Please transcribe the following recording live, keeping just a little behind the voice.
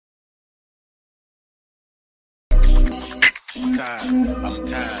I'm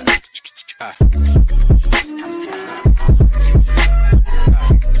tired.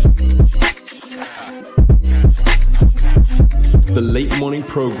 The Late Morning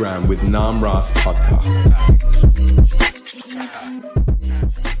Program with Nam Ras Podcast.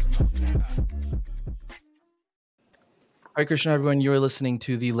 Hi, Krishna, everyone. You're listening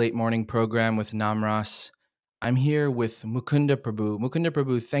to the Late Morning Program with Nam Ras. I'm here with Mukunda Prabhu. Mukunda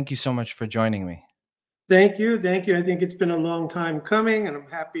Prabhu, thank you so much for joining me. Thank you. I think it's been a long time coming, and I'm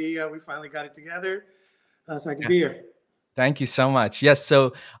happy we finally got it together so I can be here. Thank you so much. Yes,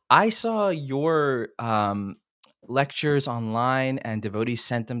 so I saw your lectures online, and devotees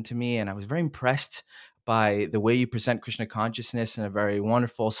sent them to me, and I was very impressed by the way you present Krishna consciousness in a very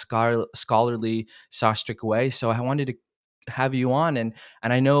wonderful, scholarly, sastric way. So I wanted to have you on, and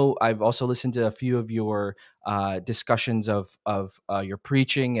I know I've also listened to a few of your discussions of your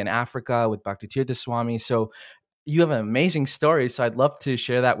preaching in Africa with Bhakti Tirtha Swami. So you have an amazing story, so I'd love to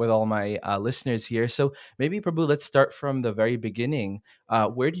share that with all my listeners here. So maybe, Prabhu, let's start from the very beginning.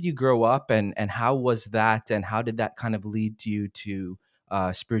 Where did you grow up, and how was that, and how did that kind of lead you to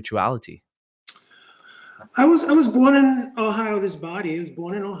spirituality? I was born in Ohio, this body. I was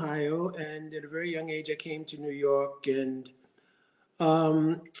born in Ohio, and at a very young age, I came to New York, and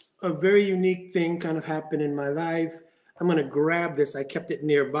a very unique thing kind of happened in my life. I'm going to grab this. I kept it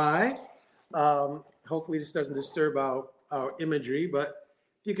nearby. Hopefully this doesn't disturb our imagery, but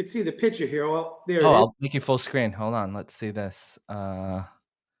you could see the picture here. Well, there it is. I'll make you full screen. Hold on. Let's see this.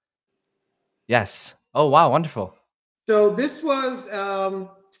 Yes. Oh, wow. Wonderful. So this was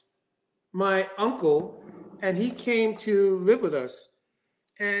my uncle, and he came to live with us.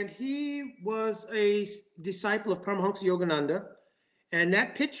 And he was a disciple of Paramahansa Yogananda. And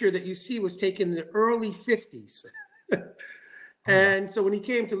that picture that you see was taken in the early 50s. And so when he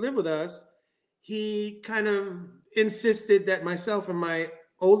came to live with us, he kind of insisted that myself and my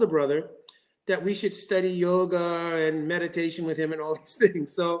older brother, that we should study yoga and meditation with him and all these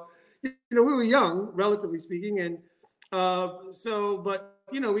things. So, we were young, relatively speaking. And but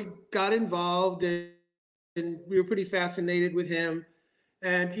we got involved, and we were pretty fascinated with him.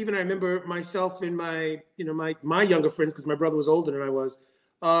 And even I remember myself and my younger friends, because my brother was older than I was,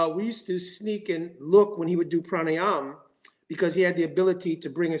 we used to sneak and look when he would do pranayama, because he had the ability to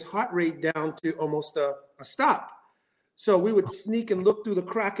bring his heart rate down to almost a stop. So we would sneak and look through the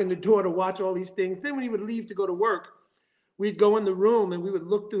crack in the door to watch all these things. Then when he would leave to go to work, we'd go in the room and we would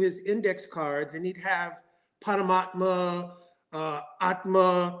look through his index cards, and he'd have Paramatma,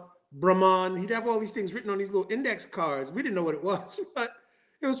 Atma, Brahman. He'd have all these things written on these little index cards. We didn't know what it was, but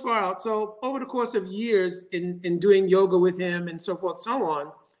it was far out. So over the course of years in doing yoga with him and so forth, so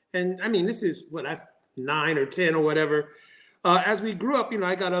on. And I mean, this is what, I've 9 or 10 or whatever. As we grew up,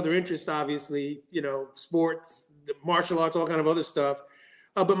 I got other interests, obviously, sports, the martial arts, all kind of other stuff.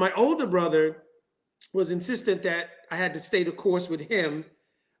 But my older brother was insistent that I had to stay the course with him,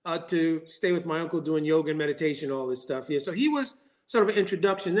 to stay with my uncle doing yoga and meditation, all this stuff. Yeah. So he was sort of an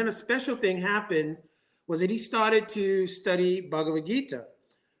introduction. Then a special thing happened was that he started to study Bhagavad Gita,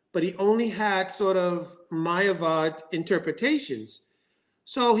 but he only had sort of Mayavad interpretations.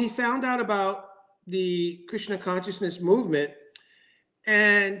 So he found out about the Krishna Consciousness movement,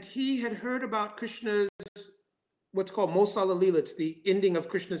 and he had heard about Krishna's, what's called Mosala Leela. It's the ending of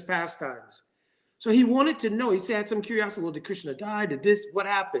Krishna's pastimes. So he wanted to know. He had some curiosity. Well, did Krishna die? Did this? What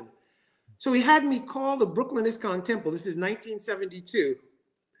happened? So he had me call the Brooklyn ISKCON Temple. This is 1972.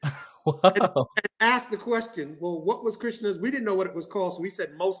 Wow. And asked the question, well, what was Krishna's? We didn't know what it was called. So we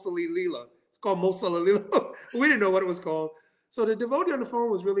said Mosali Leela. It's called Mosala Leela. We didn't know what it was called. So the devotee on the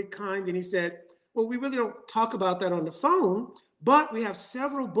phone was really kind, and he said, well, we really don't talk about that on the phone, but we have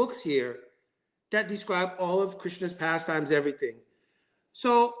several books here that describe all of Krishna's pastimes, everything.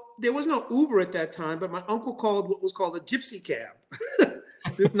 So there was no Uber at that time, but my uncle called what was called a gypsy cab.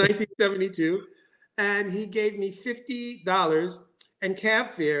 This is 1972. And he gave me $50 and cab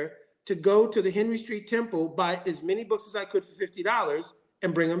fare to go to the Henry Street Temple, buy as many books as I could for $50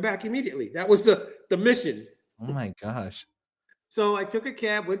 and bring them back immediately. That was the mission. Oh my gosh. So I took a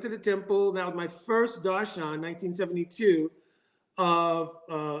cab, went to the temple. That was my first darshan, 1972, of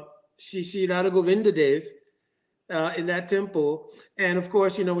Shri Radha Govinda Dev in that temple. And of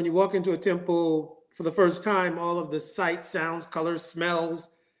course, when you walk into a temple for the first time, all of the sights, sounds, colors,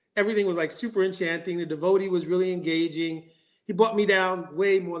 smells, everything was like super enchanting. The devotee was really engaging. He bought me down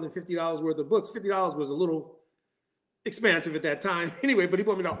way more than $50 worth of books. $50 was a little expansive at that time anyway, but he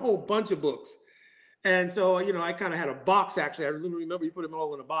bought me down a whole bunch of books. And so, I kind of had a box, actually. I remember he put them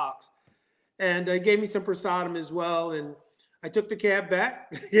all in a box. And he gave me some prasadam as well. And I took the cab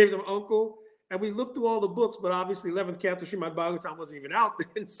back, gave them uncle, and we looked through all the books, but obviously 11th Canto Srimad Bhagavatam wasn't even out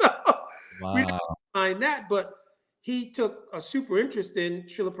then. So we didn't find that, but he took a super interest in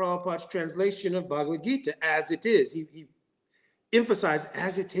Srila Prabhupada's translation of Bhagavad Gita as it is. He emphasized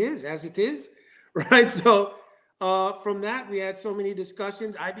as it is, right? So from that, we had so many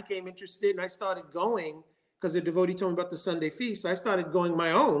discussions. I became interested and I started going because the devotee told me about the Sunday feast. So I started going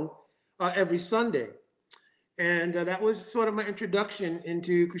my own every Sunday. And that was sort of my introduction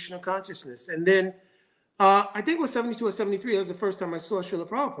into Krishna consciousness. And then I think it was 72 or 73. That was the first time I saw Srila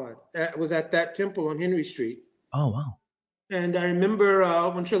Prabhupada. It was at that temple on Henry Street. Oh, wow. And I remember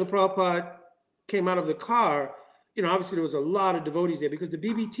when Srila Prabhupada came out of the car, you know, obviously there was a lot of devotees there because the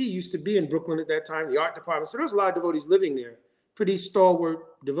BBT used to be in Brooklyn at that time, the art department. So there was a lot of devotees living there, pretty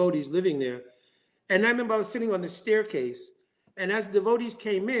stalwart devotees living there. And I remember I was sitting on the staircase, and as devotees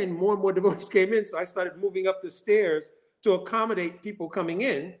came in, more and more devotees came in. So I started moving up the stairs to accommodate people coming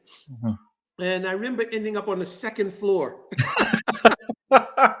in. Mm-hmm. And I remember ending up on the second floor.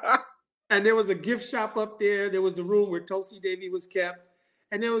 And there was a gift shop up there. There was the room where Tulsi Devi was kept.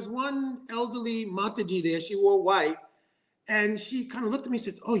 And there was one elderly Mataji there. She wore white. And she kind of looked at me and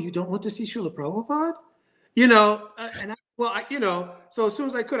said, "Oh, you don't want to see Srila Prabhupada?" You know, so as soon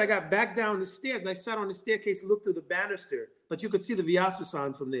as I could, I got back down the stairs and I sat on the staircase and looked through the banister. But you could see the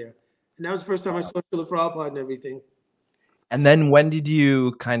Vyasa-san from there. And that was the first time I saw Srila Prabhupada and everything. And then when did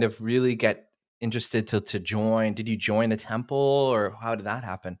you kind of really get interested to join? Did you join the temple or how did that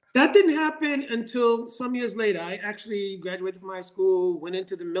happen? That didn't happen until some years later. I actually graduated from high school, went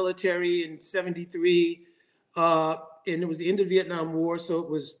into the military in 73. And it was the end of the Vietnam War. So it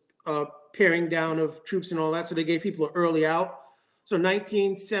was paring down of troops and all that. So they gave people an early out. So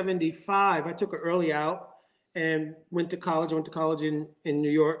 1975, I took an early out and went to college. I went to college in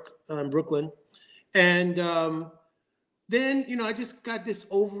New York, Brooklyn. And then, you know, I just got this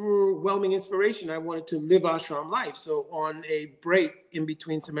overwhelming inspiration. I wanted to live ashram life. So on a break in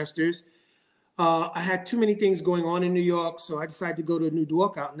between semesters, I had too many things going on in New York. So I decided to go to New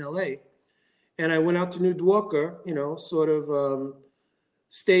Dwarka out in LA. And I went out to New Dwarka, you know, sort of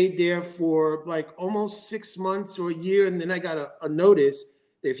stayed there for like almost 6 months or a year. And then I got a notice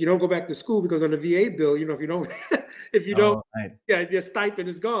that if you don't go back to school, because on the VA bill, you know, if you don't, right. Yeah, your stipend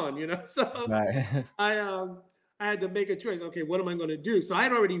is gone, you know. So right. I had to make a choice. Okay, what am I going to do? So I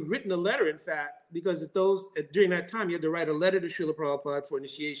had already written a letter, in fact, because during that time, you had to write a letter to Srila Prabhupada for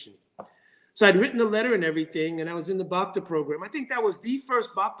initiation. So I'd written a letter and everything, and I was in the Bhakta program. I think that was the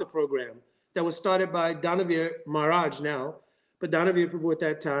first Bhakta program that was started by Dhanavir Maharaj now, but Dhanavir Prabhu at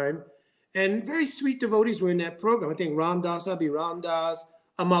that time. And very sweet devotees were in that program. I think Ramdas, Abhi Ramdas,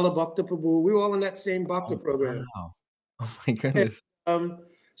 Amala Bhakta Prabhu. We were all in that same Bhakta program. Wow. Oh my goodness. And,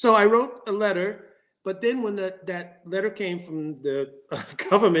 so I wrote a letter. But then when that letter came from the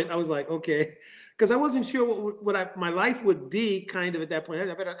government, I was like, okay, because I wasn't sure what my life would be kind of at that point. I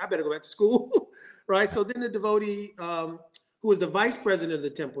better go back to school, right? So then the devotee, who was the vice president of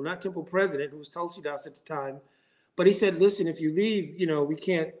the temple, not temple president, who was Tulsi Das at the time, but he said, listen, if you leave, you know, we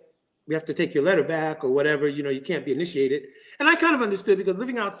have to take your letter back or whatever, you know, you can't be initiated. And I kind of understood because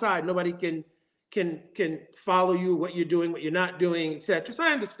living outside, nobody can follow you, what you're doing, what you're not doing, etc. So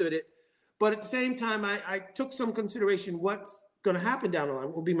I understood it. But at the same time, I took some consideration what's going to happen down the line.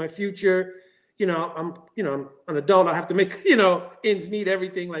 What will be my future? You know, I'm an adult. I have to make, you know, ends meet,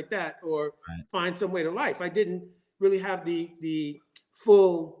 everything like that, or find some way to life. I didn't really have the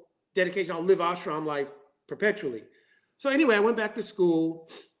full dedication. I'll live ashram life perpetually. So anyway, I went back to school.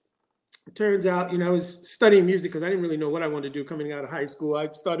 It turns out, you know, I was studying music because I didn't really know what I wanted to do coming out of high school. I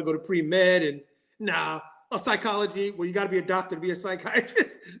started to go to pre-med and psychology, well, you got to be a doctor to be a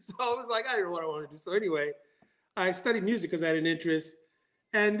psychiatrist. So I was like, I don't know what I want to do. So anyway, I studied music because I had an interest.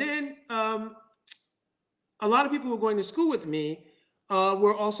 And then a lot of people who were going to school with me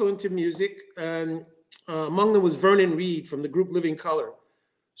were also into music. And among them was Vernon Reed from the group Living Color.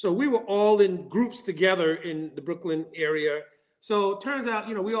 So we were all in groups together in the Brooklyn area. So it turns out,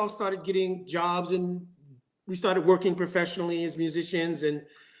 you know, we all started getting jobs and we started working professionally as musicians. And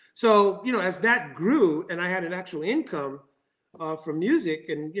so, you know, as that grew and I had an actual income from music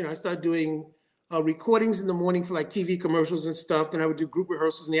and, you know, I started doing recordings in the morning for like TV commercials and stuff. Then I would do group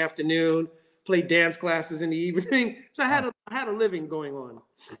rehearsals in the afternoon, play dance classes in the evening. So I had a living going on.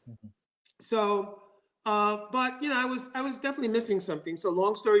 So, but, you know, I was definitely missing something. So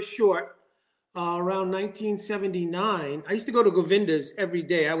long story short, around 1979, I used to go to Govinda's every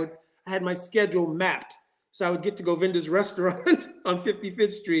day. I had my schedule mapped. So I would get to Govinda's restaurant on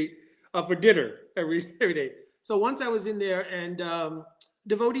 55th Street for dinner every day. So once I was in there and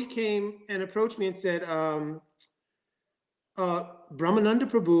devotee came and approached me and said, Brahmananda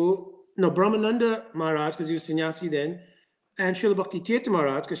Prabhu Brahmananda Maharaj, because he was sannyasi then, and Srila Bhakti Tirtha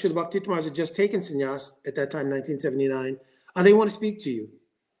Maharaj, because Srila Bhakti Tirtha Maharaj had just taken sannyas at that time, 1979, they want to speak to you.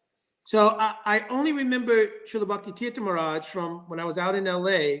 So I only remember Srila Bhakti Tirtha Maharaj from when I was out in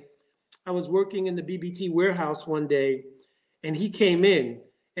LA. I was working in the BBT warehouse one day, and he came in,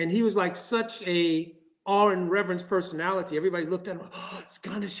 and he was like such a awe and reverence personality. Everybody looked at him, oh, it's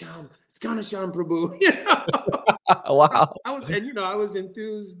Ghanasham Prabhu. You know? Wow. I was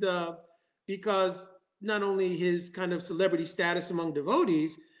enthused because not only his kind of celebrity status among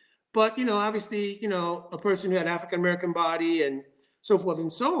devotees, but, obviously, a person who had African-American body and so forth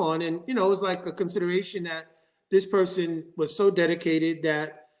and so on. And, it was like a consideration that this person was so dedicated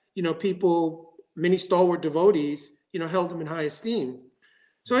that, many stalwart devotees, held him in high esteem.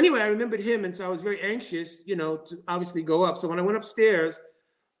 So anyway, I remembered him. And so I was very anxious, to obviously go up. So when I went upstairs,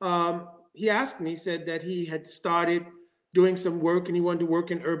 he asked me, he said that he had started doing some work and he wanted to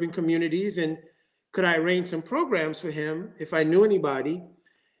work in urban communities, and could I arrange some programs for him if I knew anybody?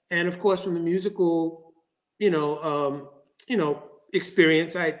 And of course, from the musical,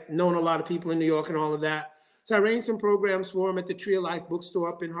 experience, I'd known a lot of people in New York and all of that. So I arranged some programs for him at the Tree of Life bookstore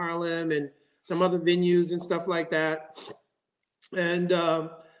up in Harlem and some other venues and stuff like that. And I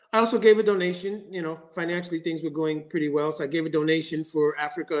also gave a donation, financially things were going pretty well. So I gave a donation for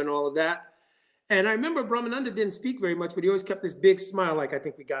Africa and all of that. And I remember Brahmananda didn't speak very much, but he always kept this big smile, like, I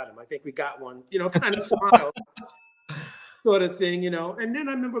think we got him. I think we got one, kind of smile sort of thing, And then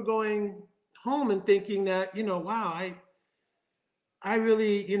I remember going home and thinking that, wow, I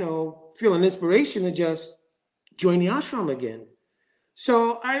really, feel an inspiration to just join the ashram again.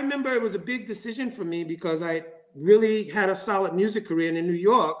 So I remember it was a big decision for me because I really had a solid music career. And in New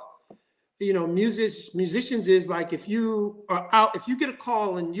York, musicians is like, if you are out, if you get a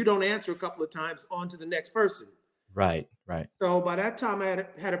call and you don't answer a couple of times, on to the next person. Right. So by that time, I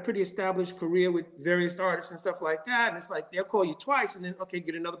had a pretty established career with various artists and stuff like that. And it's like, they'll call you twice and then, okay,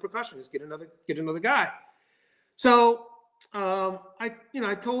 get another percussionist, get another guy. So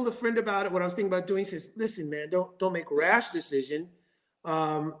I told a friend about it, what I was thinking about doing. He says, listen, man, don't make a rash decision.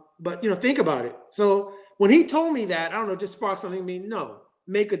 But think about it. So when he told me that, I don't know, just sparked something in me. No,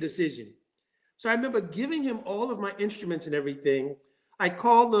 make a decision. So I remember giving him all of my instruments and everything. I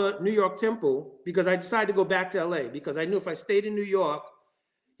called the New York Temple because I decided to go back to LA because I knew if I stayed in New York,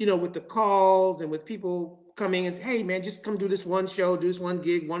 with the calls and with people coming and, hey man, just come do this one show, do this one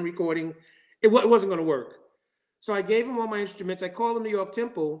gig, one recording, it wasn't going to work. So I gave him all my instruments. I called the New York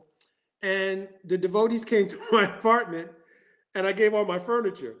Temple, and the devotees came to my apartment, and I gave all my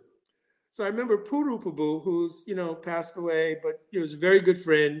furniture. So I remember Puru Prabhu, who's, passed away, but he was a very good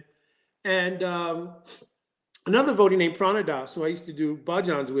friend. And another devotee named Pranadas, who I used to do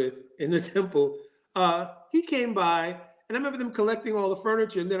bhajans with in the temple, he came by, and I remember them collecting all the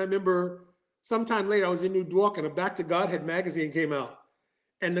furniture. And then I remember sometime later, I was in New York, and a Back to Godhead magazine came out.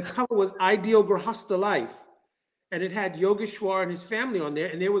 And the cover was Ideal Grahasta Life. And it had Yogeshwar and his family on there.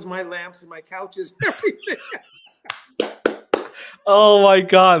 And there was my lamps and my couches and everything. Oh my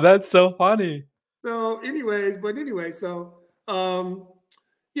God, that's so funny. So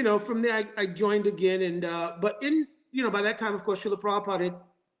from there I joined again. And but by that time, of course, Srila Prabhupada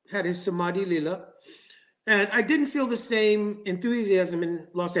had his Samadhi Lila. And I didn't feel the same enthusiasm in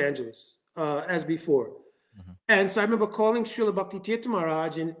Los Angeles as before. Mm-hmm. And so I remember calling Srila Bhakti Tirtha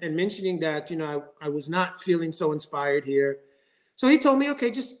Maharaj and mentioning that, I was not feeling so inspired here. So he told me,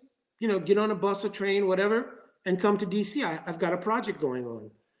 okay, just, get on a bus or train, whatever, and come to DC. I've got a project going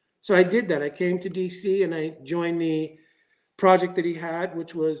on. So I did that. I came to DC and I joined the project that he had,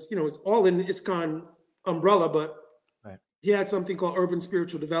 which was, it was all in ISKCON umbrella, but right. He had something called Urban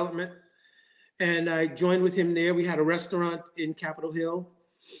Spiritual Development. And I joined with him there. We had a restaurant in Capitol Hill.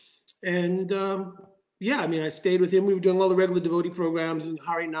 And I stayed with him. We were doing all the regular devotee programs and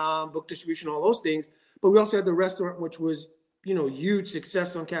Harinam, book distribution, all those things. But we also had the restaurant, which was, huge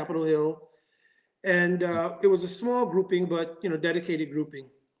success on Capitol Hill. And it was a small grouping, but, dedicated grouping.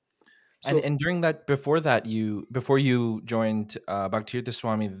 So, and during that, before you joined Bhaktivedanta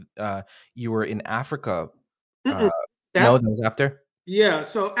Swami, you were in Africa. No, that was after? Yeah.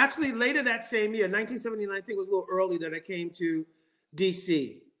 So actually later that same year, 1979, I think it was a little early that I came to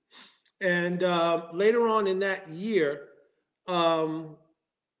DC. And later on in that year, Srila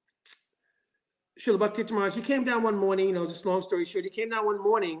Bhakti Maharaj, he came down one morning, just long story short, he came down one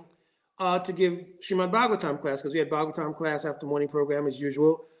morning to give Srimad Bhagavatam class, because we had Bhagavatam class after morning program as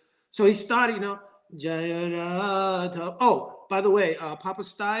usual. So he started, Jaya Radha. Oh, by the way, Papa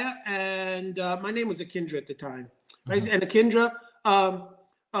Staya and my name was Akindra at the time. Right? Mm-hmm. And Akindra,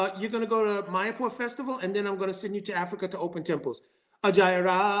 you're going to go to Mayapur Festival, and then I'm going to send you to Africa to open temples. Ajaya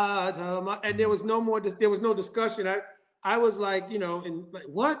Radha, and there was no discussion. I was like, and like,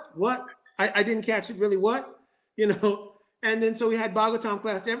 what? I didn't catch it really. What, and then so we had Bhagavatam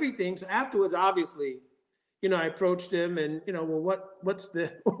class, everything. So afterwards, obviously, I approached him and, well,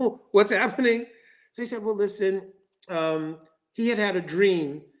 what's happening? So he said, well, listen, he had a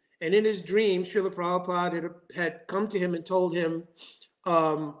dream, and in his dream, Srila Prabhupada had come to him and told him,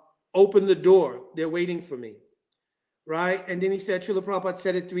 open the door, they're waiting for me. Right? And then he said, Srila Prabhupada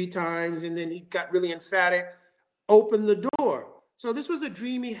said it 3 times, and then he got really emphatic, open the door. So this was a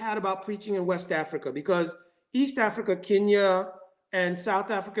dream he had about preaching in West Africa, because East Africa, Kenya, and South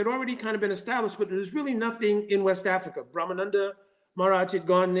Africa had already kind of been established, but there was really nothing in West Africa. Brahmananda Maharaj had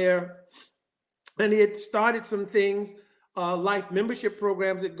gone there, and he had started some things. Life membership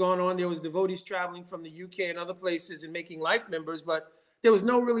programs had gone on. There was devotees traveling from the UK and other places and making life members, but there was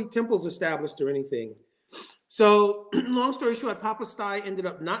no really temples established or anything. So long story short, Papa Stai ended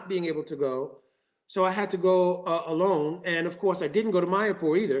up not being able to go. So I had to go alone. And of course, I didn't go to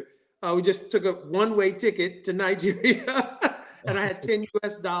Mayapur either. We just took a one-way ticket to Nigeria and I had $10,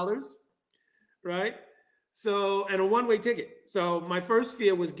 right? So, and a one-way ticket. So my first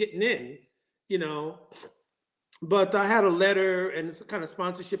fear was getting in, but I had a letter and it's a kind of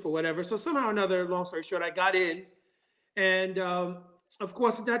sponsorship or whatever. So somehow or another, long story short, I got in. And of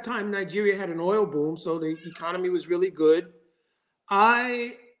course, at that time, Nigeria had an oil boom, so the economy was really good.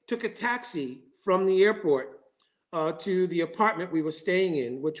 I took a taxi from the airport to the apartment we were staying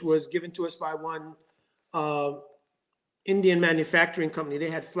in, which was given to us by one Indian manufacturing company. They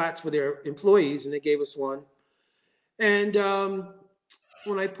had flats for their employees, and they gave us one. And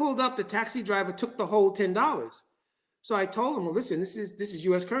when I pulled up, the taxi driver took the whole $10. So I told him, well, listen, this is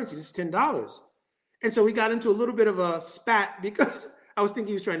U.S. currency. This is $10. And so we got into a little bit of a spat because I was thinking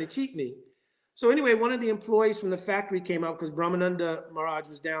he was trying to cheat me. So anyway, one of the employees from the factory came out because Brahmananda Maharaj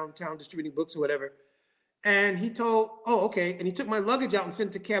was downtown distributing books or whatever. And he told, oh, okay. And he took my luggage out and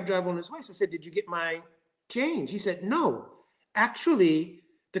sent the cab driver on his way. So I said, did you get my change? He said, no. Actually,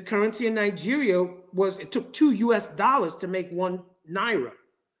 the currency in Nigeria it took $2 to make 1 naira.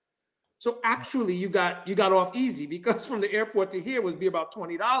 So actually you got off easy, because from the airport to here would be about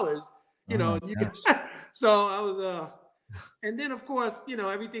 $20. So I was, and then of course,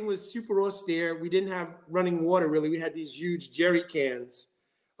 everything was super austere. We didn't have running water really. We had these huge jerry cans.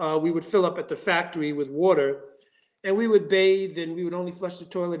 We would fill up at the factory with water, and we would bathe, and we would only flush the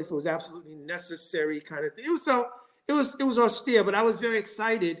toilet if it was absolutely necessary, kind of thing. It was austere, but I was very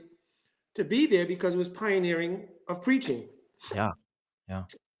excited to be there because it was pioneering of preaching. Yeah.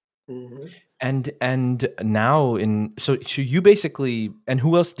 Mm-hmm. And now so you basically, and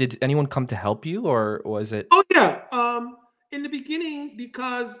who else, did anyone come to help you, or was it? Oh yeah. In the beginning,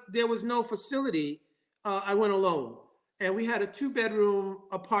 because there was no facility, I went alone, and we had a 2-bedroom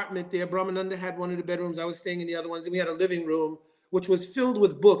apartment there. Brahmananda had one of the bedrooms. I was staying in the other ones, and we had a living room which was filled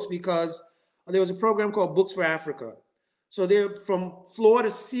with books, because there was a program called Books for Africa. So there, from floor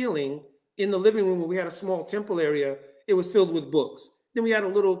to ceiling in the living room, where we had a small temple area, it was filled with books. Then we had a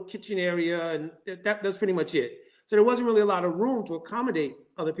little kitchen area, and that's pretty much it. So there wasn't really a lot of room to accommodate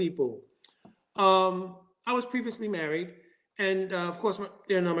other people. I was previously married, and of course,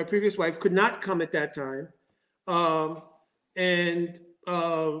 my previous wife could not come at that time. I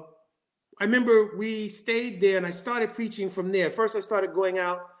remember we stayed there, and I started preaching from there. First, I started going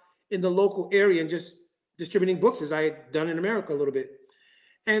out in the local area and just distributing books, as I had done in America a little bit.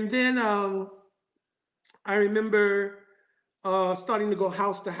 And then I remember starting to go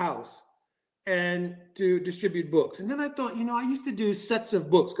house to house and to distribute books. And then I thought, I used to do sets of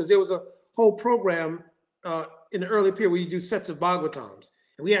books, because there was a whole program in the early period where you do sets of Bhagavatams.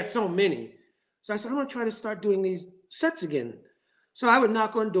 And we had so many. So I said, I'm going to try to start doing these sets again. So I would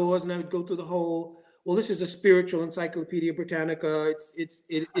knock on doors, and I would go through the whole, well, this is a spiritual Encyclopedia Britannica. It's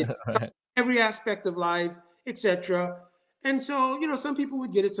every aspect of life, etc. And so, some people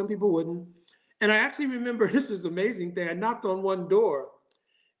would get it, some people wouldn't. And I actually remember, this is amazing thing. I knocked on one door,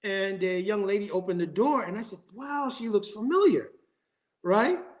 and a young lady opened the door, and I said, wow, she looks familiar,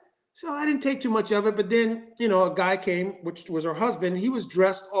 right? So I didn't take too much of it, but then, a guy came, which was her husband. He was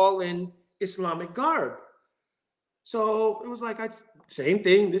dressed all in Islamic garb. So it was like, same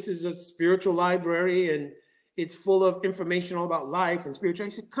thing. This is a spiritual library, and it's full of information all about life and spiritual. I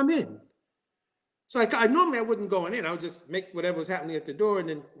said, come in. So I normally I wouldn't go in. I would just make whatever was happening at the door and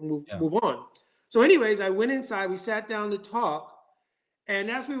then move on. So anyways, I went inside, we sat down to talk. And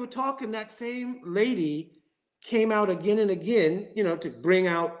as we were talking, that same lady came out again and again, to bring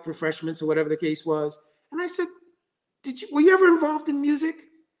out refreshments or whatever the case was. And I said, were you ever involved in music?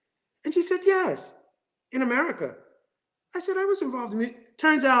 And she said, yes, in America. I said, I was involved in it.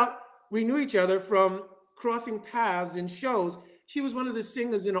 Turns out we knew each other from crossing paths in shows. She was one of the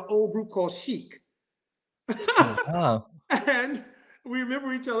singers in an old group called Chic. Oh, wow. And we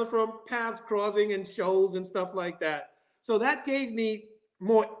remember each other from paths crossing and shows and stuff like that. So that gave me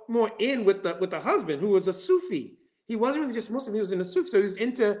more in with the husband, who was a Sufi. He wasn't really just Muslim, he was in a Sufi. So he was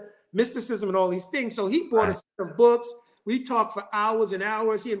into mysticism and all these things. So he bought a set of books. We talked for hours and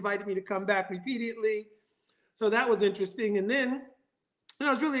hours. He invited me to come back repeatedly. So that was interesting. And then I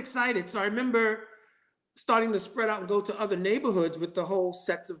was really excited. So I remember starting to spread out and go to other neighborhoods with the whole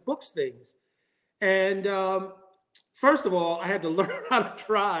sets of books things. And first of all, I had to learn how to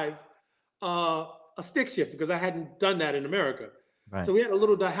drive a stick shift because I hadn't done that in America. Right. So we had a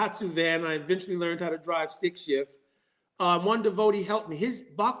little Daihatsu van. And I eventually learned how to drive stick shift. One devotee helped me. His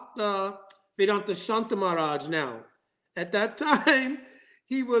Bhakta Vedanta Shanta Maharaj now. At that time,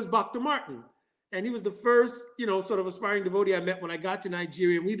 he was Bhakta Martin. And he was the first, sort of aspiring devotee I met when I got to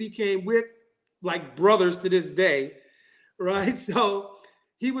Nigeria. And we're like brothers to this day, right? So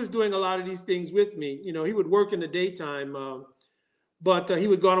he was doing a lot of these things with me. He would work in the daytime, but he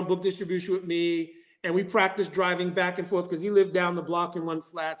would go on book distribution with me. And we practiced driving back and forth because he lived down the block in one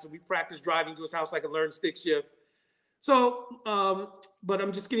flat. So we practiced driving to his house. I could learn stick shift. So, but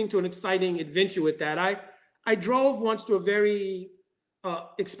I'm just getting to an exciting adventure with that. I drove once to a very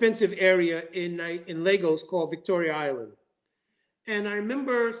expensive area in Lagos called Victoria Island. And I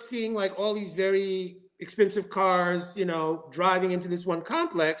remember seeing like all these very expensive cars, driving into this one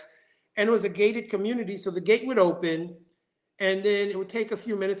complex, and it was a gated community. So the gate would open and then it would take a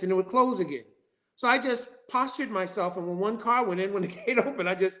few minutes and it would close again. So I just postured myself. And when one car went in, when the gate opened,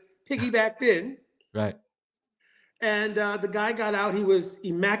 I just piggybacked in. Right. And the guy got out. He was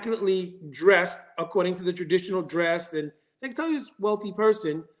immaculately dressed according to the traditional dress. And I can tell he was a wealthy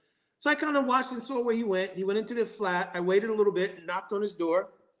person. So I kind of watched and saw where he went. He went into the flat. I waited a little bit, knocked on his door,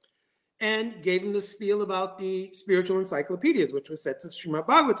 and gave him the spiel about the spiritual encyclopedias, which was set to Srimad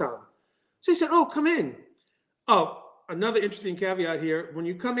Bhagavatam. So he said, oh, come in. Oh, another interesting caveat here. When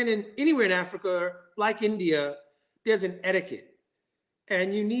you come in anywhere in Africa, like India, there's an etiquette.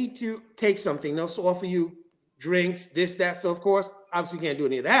 And you need to take something. They'll offer you drinks, this, that. So, of course, obviously we can't do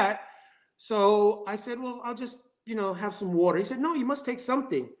any of that. So I said, well, I'll just, have some water. He said, no, you must take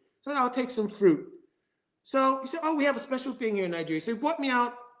something. So I'll take some fruit. So he said, oh, we have a special thing here in Nigeria. So he brought me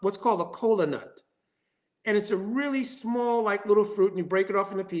out what's called a kola nut. And it's a really small, like little fruit, and you break it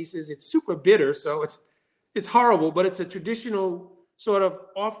off into pieces. It's super bitter, so it's horrible, but it's a traditional sort of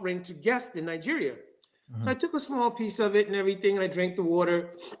offering to guests in Nigeria. Mm-hmm. So I took a small piece of it and everything, and I drank the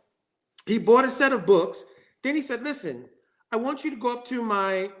water. He bought a set of books. Then he said, listen, I want you to go up to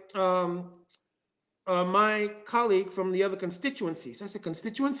my my colleague from the other constituency. So I said,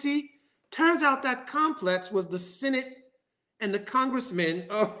 constituency? Turns out that complex was the Senate and the congressmen.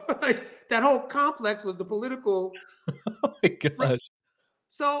 That whole complex was the political. Oh my gosh.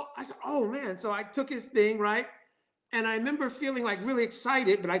 So I said, oh man. So I took his thing, right? And I remember feeling like really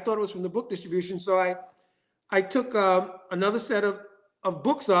excited, but I thought it was from the book distribution. So I took another set of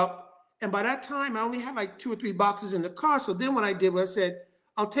books up. And by that time, I only had like 2 or 3 boxes in the car. So then what I did was I said,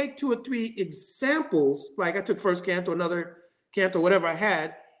 I'll take 2 or 3 examples. Like I took first canto, another canto, whatever I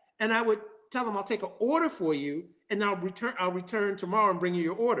had. And I would tell them, I'll take an order for you. And I'll return tomorrow and bring you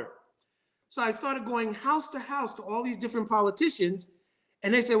your order. So I started going house to house to all these different politicians.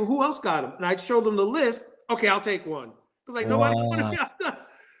 And they said, well, who else got them? And I'd show them the list. Okay, I'll take one. Because like nobody wanted me out there.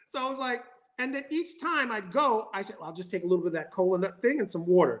 So I was like, and then each time I'd go, I said, well, I'll just take a little bit of that cola nut thing and some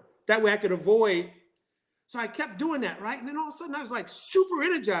water. That way I could avoid. So I kept doing that, right? And then all of a sudden I was like super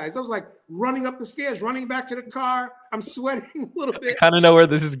energized. I was like running up the stairs, running back to the car. I'm sweating a little bit. I kind of know where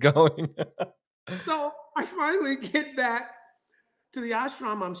this is going. So I finally get back to the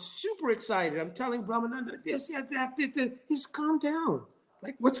ashram. I'm super excited. I'm telling Brahmananda this, that. He's calm down.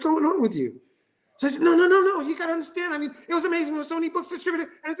 Like, what's going on with you? So I said, no. You got to understand. I mean, it was amazing. There were so many books distributed.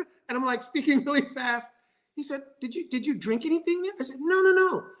 And I'm like speaking really fast. He said, did you drink anything there? I said,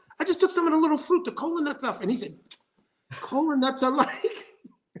 no. I just took some of the little fruit, the cola nut stuff. And he said, cola nuts are like,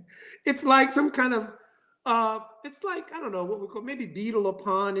 it's like some kind of, it's like, I don't know what we call, maybe beetle or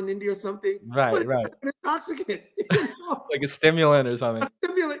pond in India or something. Right. It's like an intoxicant. Like a stimulant or something. A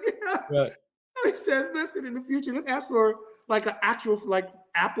stimulant, yeah. Right. He says, listen, in the future, let's ask for like an actual, like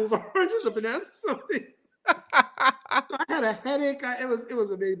apples, oranges, or bananas or something. So I had a headache. It was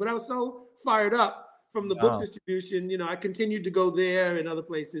amazing, but I was so fired up from the book distribution. I continued to go there and other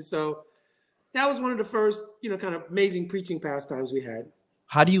places. So that was one of the first, kind of amazing preaching pastimes we had.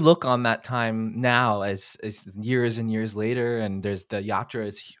 How do you look on that time now as years and years later, and there's the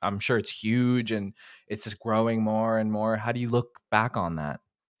yatra, I'm sure it's huge and it's just growing more and more. How do you look back on that?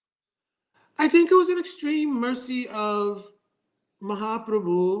 I think it was an extreme mercy of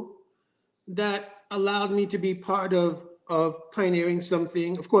Mahaprabhu that allowed me to be part of pioneering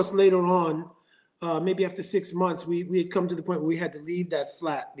something. Of course, later on, maybe after 6 months, we had come to the point where we had to leave that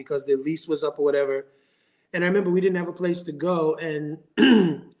flat because the lease was up or whatever. And I remember we didn't have a place to go, and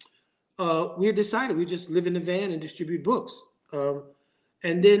we had decided we just live in the van and distribute books.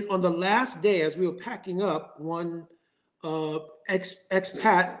 And then on the last day, as we were packing up, one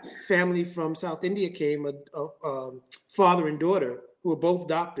expat family from South India came, a father and daughter who were both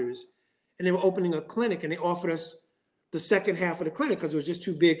doctors, and they were opening a clinic, and they offered us the second half of the clinic because it was just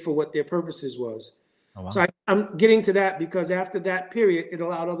too big for what their purposes was. Oh, wow. So I'm getting to that because after that period, it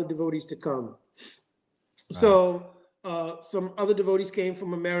allowed other devotees to come. Right. So some other devotees came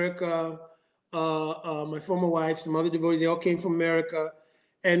from America, my former wife, some other devotees, they all came from America,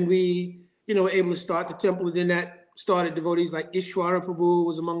 and we, were able to start the temple. And then that started devotees like Ishwara Prabhu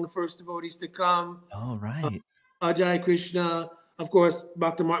was among the first devotees to come. Oh, right. Ajay Krishna, of course,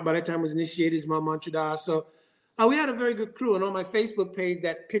 Bhakta Martin by that time was initiated as Mantradas. So we had a very good crew. And on my Facebook page,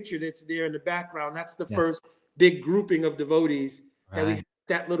 that picture that's there in the background, that's the first big grouping of devotees that we had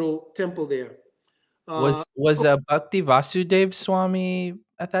that little temple there. Was Bhakti Vasudev Swami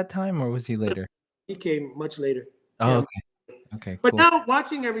at that time, or was he later? He came much later. Oh, okay. Okay, but cool. Now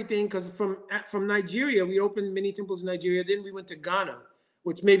watching everything, because from Nigeria, we opened many temples in Nigeria. Then we went to Ghana,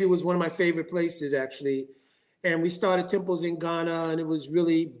 which maybe was one of my favorite places, actually. And we started temples in Ghana, and it was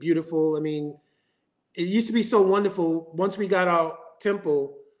really beautiful. I mean, it used to be so wonderful. Once we got our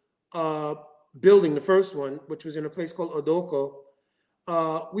temple building, the first one, which was in a place called Odoko,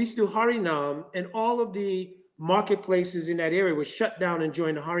 we used to do Harinam, and all of the marketplaces in that area were shut down and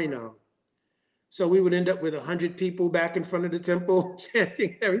joined the Harinam. So we would end up with 100 people back in front of the temple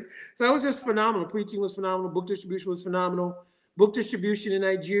chanting everything. So that was just phenomenal. Preaching was phenomenal. Book distribution was phenomenal. Book distribution in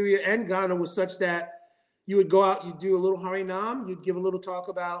Nigeria and Ghana was such that you would go out, you'd do a little Harinam, you'd give a little talk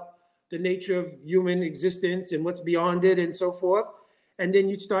about the nature of human existence and what's beyond it and so forth. And then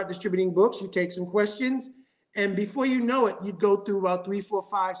you'd start distributing books, you'd take some questions. And before you know it, you'd go through about 3, 4,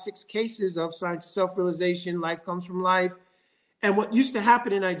 5, 6 cases of science of self-realization, life comes from life. And what used to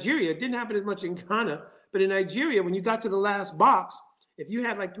happen in Nigeria, it didn't happen as much in Ghana, but in Nigeria, when you got to the last box, if you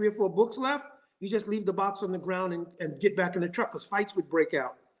had like 3 or 4 books left, you just leave the box on the ground and get back in the truck because fights would break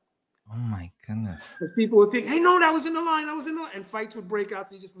out. Oh my goodness. Because people would think, hey, no, that was in the line, and fights would break out,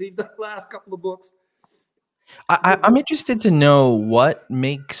 so you just leave the last couple of books. I'm interested to know what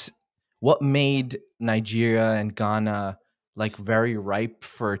made Nigeria and Ghana like very ripe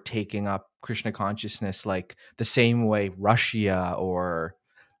for taking up Krishna consciousness, like the same way Russia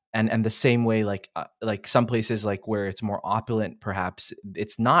and the same way like some places like where it's more opulent, perhaps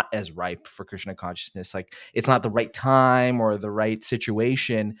it's not as ripe for Krishna consciousness. Like it's not the right time or the right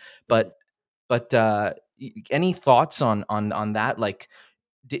situation. But any thoughts on that? Like,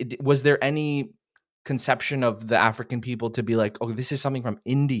 was there any conception of the African people to be like, oh, this is something from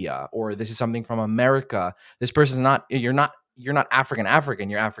India or this is something from America? This person's not, you're not African,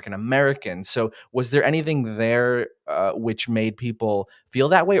 you're African American. So was there anything there which made people feel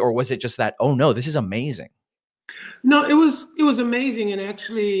that way? Or was it just that, oh no, this is amazing? No, it was amazing. And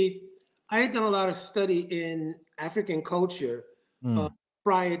actually I had done a lot of study in African culture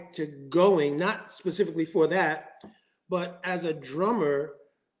prior to going, not specifically for that, but as a drummer,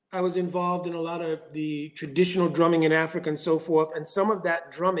 I was involved in a lot of the traditional drumming in Africa and so forth. And some of that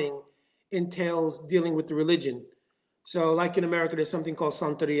drumming entails dealing with the religion. So like in America, there's something called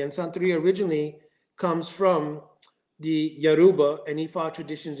Santeria. And Santeria originally comes from the Yoruba and Ifa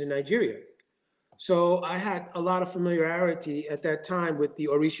traditions in Nigeria. So I had a lot of familiarity at that time with the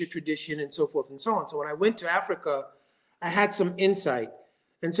Orisha tradition and so forth and so on. So when I went to Africa, I had some insight.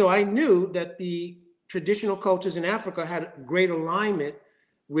 And so I knew that the traditional cultures in Africa had great alignment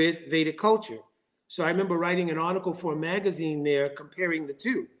with Vedic culture. So I remember writing an article for a magazine there comparing the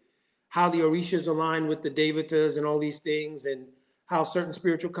two, how the Orishas align with the Devatas and all these things, and how certain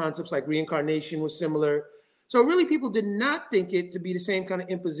spiritual concepts like reincarnation was similar. So really people did not think it to be the same kind of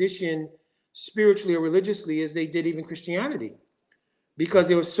imposition spiritually or religiously as they did even Christianity, because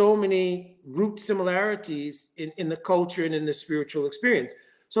there were so many root similarities in the culture and in the spiritual experience.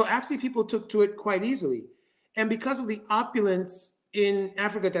 So actually people took to it quite easily. And because of the opulence in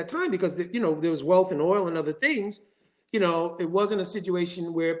Africa at that time, because there was wealth and oil and other things, it wasn't a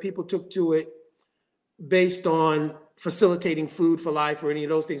situation where people took to it based on facilitating food for life or any of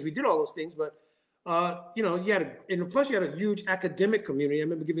those things. We did all those things, but plus you had a huge academic community. I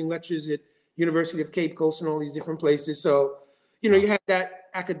remember giving lectures at University of Cape Coast and all these different places. So, you had that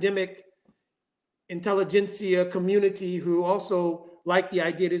academic intelligentsia community who also liked the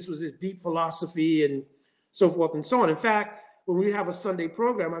idea this was this deep philosophy and so forth and so on. In fact, when we have a Sunday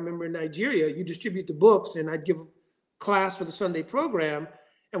program, I remember in Nigeria, you distribute the books and I'd give a class for the Sunday program.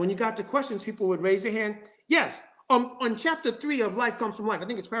 And when you got to questions, people would raise their hand. Yes, on chapter 3 of Life Comes from Life, I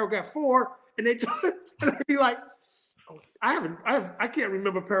think it's paragraph 4. And they'd be like, oh, I can't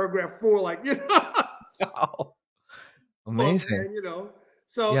remember paragraph 4, like, Oh, amazing.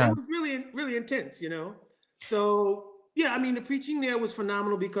 So it was really, really intense, So, yeah, I mean, the preaching there was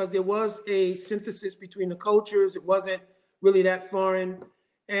phenomenal because there was a synthesis between the cultures. It wasn't really that foreign.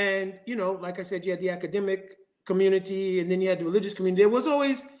 And, like I said, you had the academic community and then you had the religious community. There was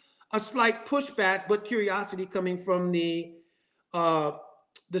always a slight pushback, but curiosity coming from the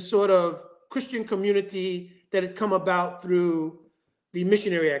sort of Christian community that had come about through the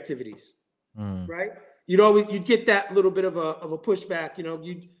missionary activities, right? You'd get that little bit of a pushback.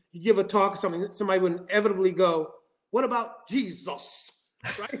 You give a talk or something, somebody would inevitably go, "What about Jesus?"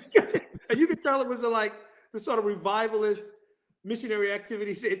 Right? And you could tell it was the sort of revivalist missionary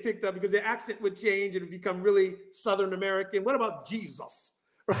activities it picked up because their accent would change and it would become really Southern American. What about Jesus?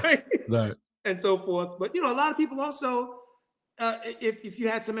 Right? Right. And so forth. But a lot of people also, if you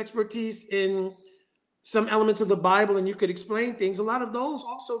had some expertise in some elements of the Bible and you could explain things, a lot of those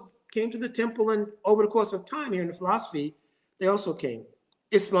also came to the temple, and over the course of time here in the philosophy, they also came.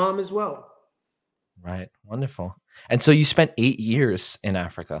 Islam as well. Right. Wonderful. And so you spent 8 years in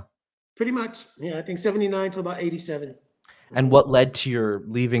Africa. Pretty much. Yeah, I think 79 to about 87. And what led to your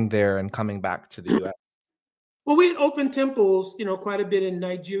leaving there and coming back to the US? Well, we had opened temples, quite a bit in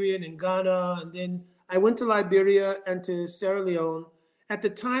Nigeria and in Ghana. And then I went to Liberia and to Sierra Leone. At the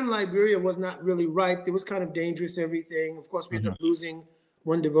time, Liberia was not really ripe. It was kind of dangerous, everything. Of course, we ended up losing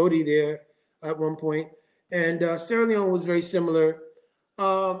one devotee there at one point. And Sierra Leone was very similar.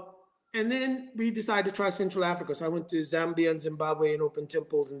 And then we decided to try Central Africa. So I went to Zambia and Zimbabwe and opened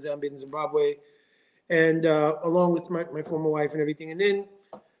temples in Zambia and Zimbabwe, and along with my former wife and everything. And then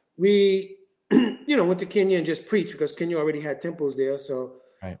we, went to Kenya and just preached because Kenya already had temples there. So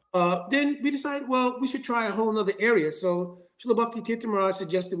then we decided, well, we should try a whole nother area. So Srila Bhakti Tirtha Maharaj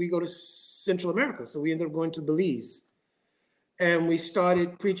suggested we go to Central America. So we ended up going to Belize. And we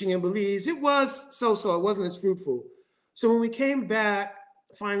started preaching in Belize. It was so-so. It wasn't as fruitful. So when we came back,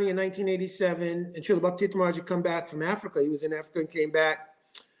 finally in 1987, and Srila Bhakti Tirtha Maharaj had come back from Africa. He was in Africa and came back.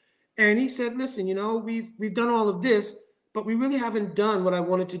 And he said, listen, we've done all of this, but we really haven't done what I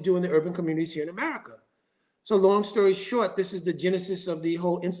wanted to do in the urban communities here in America. So long story short, this is the genesis of the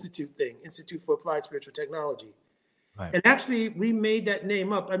whole institute thing, Institute for Applied Spiritual Technology. Right. And actually, we made that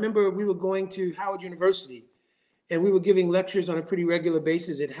name up. I remember we were going to Howard University, and we were giving lectures on a pretty regular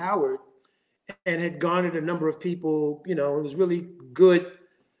basis at Howard, and had garnered a number of people. It was really good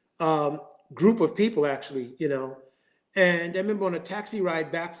group of people, actually, And I remember on a taxi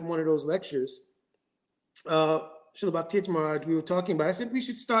ride back from one of those lectures, Srila Bhakti Tirtha Maharaj, we were talking about, I said, we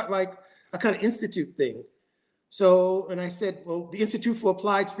should start like a kind of institute thing. So, and I said, well, the Institute for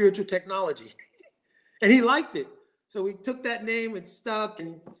Applied Spiritual Technology. And he liked it. So we took that name, it stuck,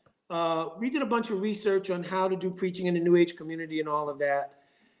 and we did a bunch of research on how to do preaching in the New Age community and all of that.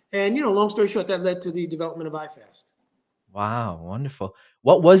 And, long story short, that led to the development of iFast. Wow, wonderful.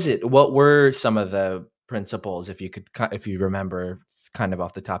 What was it? What were some of the principles, if you remember, kind of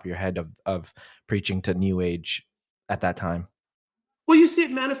off the top of your head, of preaching to New Age at that time? Well, you see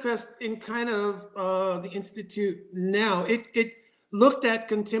it manifest in kind of the Institute now. It looked at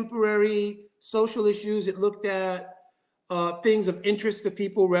contemporary social issues. It looked at things of interest to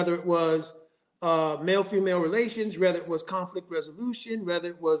people, whether it was male-female relations, whether it was conflict resolution, whether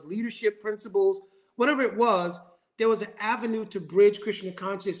it was leadership principles, whatever it was, there was an avenue to bridge Krishna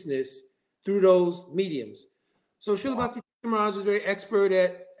consciousness through those mediums. So Srila Bhakti Tirtha Maharaj is very expert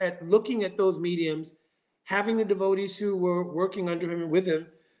at looking at those mediums, having the devotees who were working under him and with him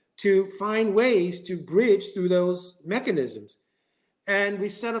to find ways to bridge through those mechanisms. And we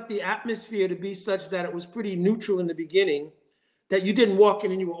set up the atmosphere to be such that it was pretty neutral in the beginning, that you didn't walk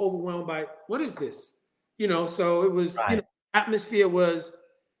in and you were overwhelmed by, what is this? So it was, atmosphere was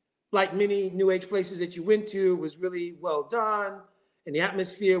like many New Age places that you went to, was really well done. And the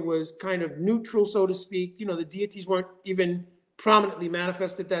atmosphere was kind of neutral, so to speak. The deities weren't even prominently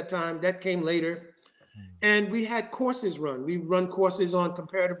manifest at that time. That came later. And we had courses run. We run courses on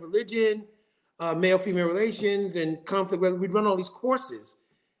comparative religion, male-female relations, and conflict. We'd run all these courses,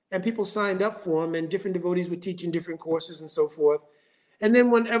 and people signed up for them, and different devotees would teach in different courses and so forth. And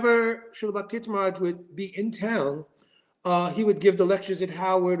then whenever Srila Bhakti Maharaj would be in town, he would give the lectures at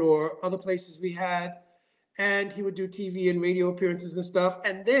Howard or other places we had, and he would do TV and radio appearances and stuff.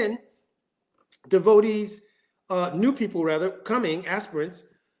 And then devotees, new people rather, coming, aspirants,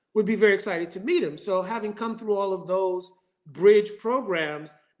 would be very excited to meet him. So having come through all of those bridge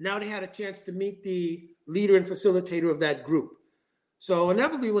programs, now they had a chance to meet the leader and facilitator of that group. So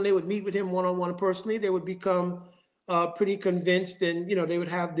inevitably, when they would meet with him one-on-one personally, they would become pretty convinced, and they would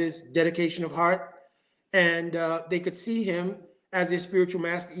have this dedication of heart, and they could see him as their spiritual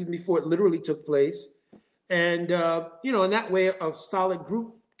master even before it literally took place. And in that way, a solid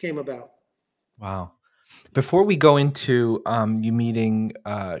group came about. Wow. Before we go into you meeting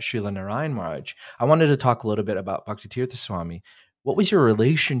Srila Narayan Maharaj, I wanted to talk a little bit about Bhakti Tirtha Swami. What was your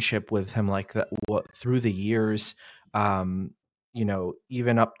relationship with him like that? What through the years,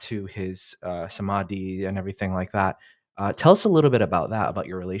 even up to his samadhi and everything like that? Tell us a little bit about that, about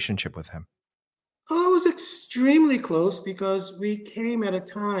your relationship with him. I was extremely close because we came at a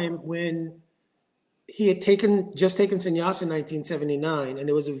time when he had just taken sannyas in 1979, and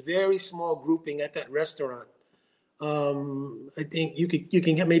there was a very small grouping at that restaurant. I think you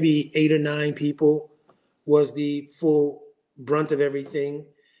can have maybe 8 or 9 people was the full brunt of everything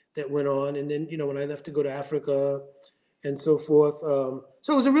that went on. And then, when I left to go to Africa and so forth, so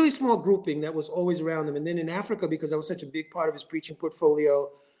it was a really small grouping that was always around him. And then in Africa, because I was such a big part of his preaching portfolio,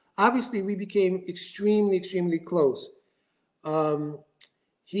 obviously we became extremely, extremely close. I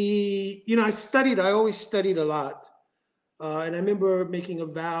always studied a lot. And I remember making a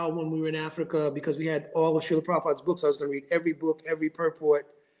vow when we were in Africa, because we had all of Srila Prabhupada's books. I was going to read every book, every purport.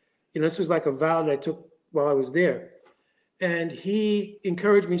 This was like a vow that I took while I was there. And he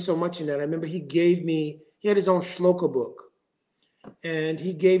encouraged me so much in that. I remember he had his own shloka book. And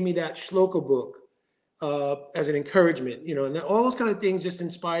he gave me that shloka book as an encouragement, and all those kind of things just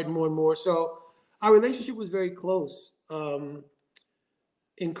inspired more and more. So our relationship was very close.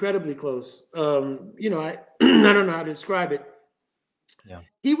 Incredibly close. I don't know how to describe it. Yeah.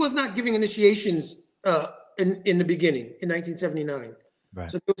 He was not giving initiations in the beginning in 1979.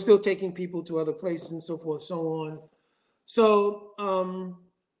 Right. So they were still taking people to other places and so forth, so on. So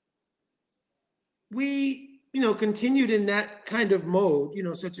we, continued in that kind of mode,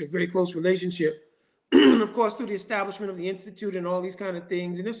 such a very close relationship. And of course, through the establishment of the Institute and all these kind of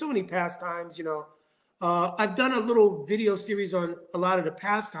things. And there's so many pastimes, I've done a little video series on a lot of the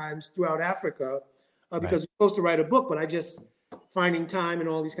pastimes throughout Africa because we're supposed to write a book, but I just finding time and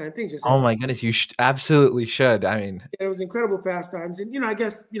all these kind of things. My goodness, you absolutely should. I mean, it was incredible pastimes. And, I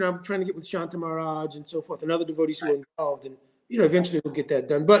guess, I'm trying to get with Shanta Maharaj and so forth and other devotees who were involved. And, eventually we'll get that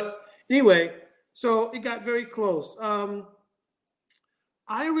done. But anyway, so it got very close. I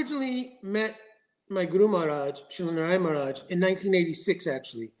originally met my Guru Maharaj, Srila Narayan Maharaj, in 1986,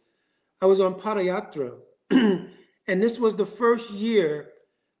 actually. I was on Padayatra, and this was the first year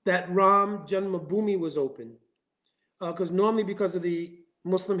that Ram Janmabhoomi was open. Because normally, because of the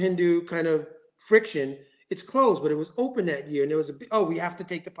Muslim-Hindu kind of friction, it's closed, but it was open that year. And there was we have to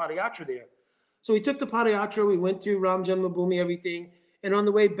take the Padayatra there. So we took the Padayatra, we went to Ram Janmabhoomi, everything. And on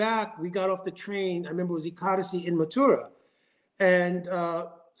the way back, we got off the train. I remember it was Ekadasi in Mathura. And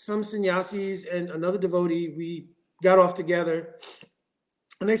some sannyasis and another devotee, we got off together.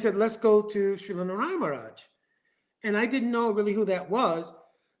 And they said, let's go to Srila Narayan Maharaj. And I didn't know really who that was.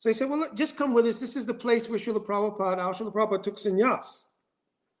 So they said, well, just come with us. This is the place where Srila Prabhupada took sannyas.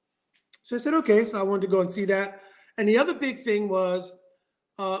 So I said, okay. So I wanted to go and see that. And the other big thing was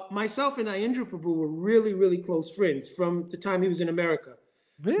myself and Ayendra Prabhu were really, really close friends from the time he was in America.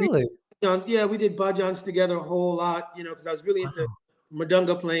 Really? We did bhajans together a whole lot, because I was really into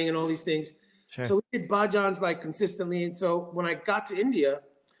mridanga playing and all these things. Sure. So we did bhajans like consistently. And so when I got to India,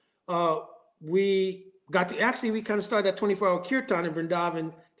 we kind of started that 24-hour kirtan in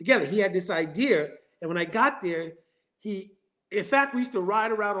Vrindavan together. He had this idea. And when I got there, in fact, we used to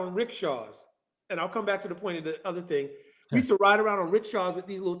ride around on rickshaws. And I'll come back to the point of the other thing. We used to ride around on rickshaws with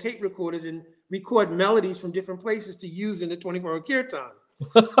these little tape recorders and record melodies from different places to use in the 24-hour kirtan.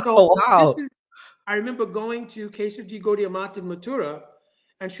 So wow. I remember going to Kesavji Gaudiya Math in Mathura,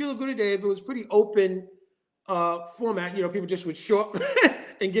 and Srila Gurudev, it was pretty open format. People just would show up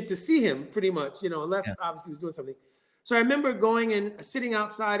and get to see him pretty much, unless obviously he was doing something. So I remember going and sitting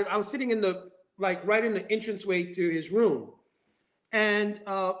outside. I was sitting in right in the entranceway to his room. And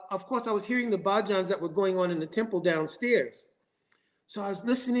of course, I was hearing the bhajans that were going on in the temple downstairs. So I was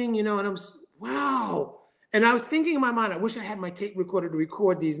listening, and I was, wow. And I was thinking in my mind, I wish I had my tape recorder to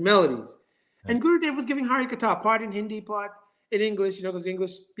record these melodies. And Gurudev was giving Hari Katha, part in Hindi, part in English, because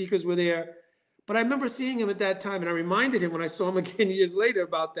English speakers were there. But I remember seeing him at that time, and I reminded him when I saw him again years later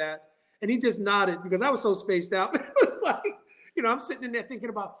about that. And he just nodded because I was so spaced out. Like, I'm sitting in there thinking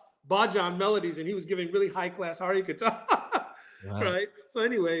about Bhajan melodies, and he was giving really high class Hari guitar. Right. Right. So,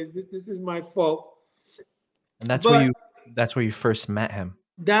 anyways, this is my fault. And that's where you first met him.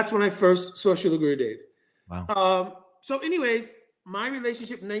 That's when I first saw Srila Gurudev. Wow. So, anyways, my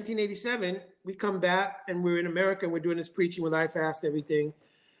relationship in 1987, we come back and we're in America and we're doing this preaching with iFast, everything.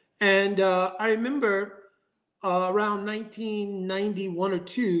 And I remember around 1991 or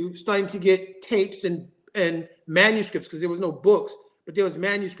 2, starting to get tapes and manuscripts, because there was no books, but there was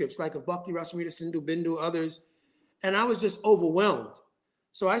manuscripts like of Bhakti Rasamrita Sindhu, Bindu, others. And I was just overwhelmed.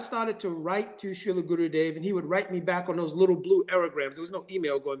 So I started to write to Srila Gurudev, and he would write me back on those little blue aerograms. There was no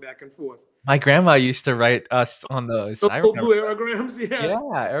email going back and forth. My grandma used to write us on those. Those little blue aerograms, yeah.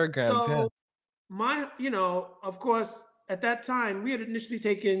 Yeah, aerograms, so my, of course, at that time, we had initially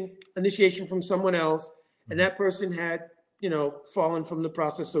taken initiation from someone else, and that person had, fallen from the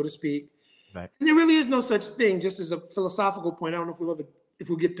process, so to speak. Right. And there really is no such thing, just as a philosophical point. I don't know if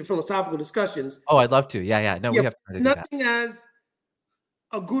we'll get to philosophical discussions. Oh, I'd love to. Yeah. No, we have to do that. Nothing as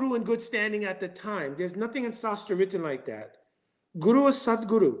a guru in good standing at the time. There's nothing in Shastra written like that. Guru is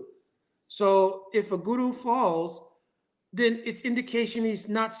Sadguru. So if a guru falls, then it's indication he's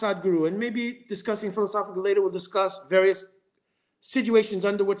not Sadguru. And maybe discussing philosophical later, we'll discuss various situations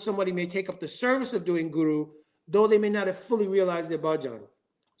under which somebody may take up the service of doing guru, though they may not have fully realized their bhajan.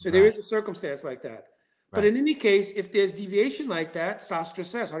 So there is a circumstance like that. But in any case, if there's deviation like that, Shastra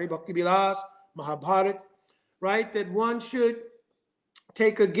says, Hari Bhakti Bilas, Mahabharat, right, that one should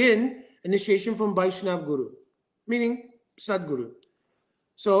take again initiation from Vaishnav Guru, meaning Sadguru.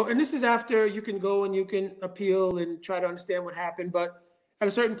 So, and this is after you can go and you can appeal and try to understand what happened, but at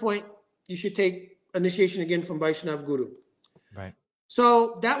a certain point, you should take initiation again from Vaishnav Guru. Right.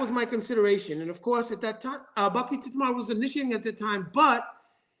 So that was my consideration. And of course, at that time, Bhakti Titmar was initiating at the time, but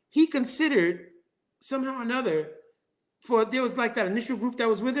he considered somehow or another, there was like that initial group that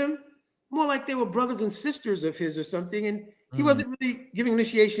was with him, more like they were brothers and sisters of his or something. And he wasn't really giving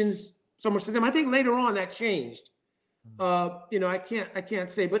initiations so much to them. I think later on that changed. I can't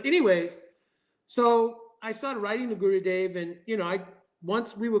say. But anyways, so I started writing to Gurudev, and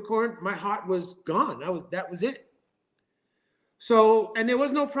once we recorded, my heart was gone. That was it. So, and there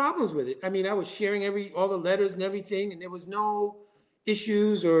was no problems with it. I mean, I was sharing all the letters and everything, and there was no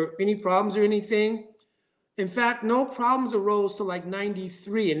issues or any problems or anything. In fact, no problems arose till like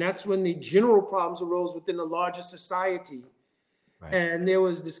 93, and that's when the general problems arose within the larger society. Right. And there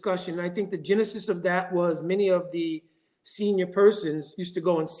was discussion. I think the genesis of that was many of the senior persons used to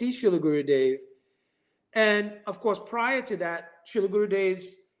go and see Srila Gurudev. And of course, prior to that, Srila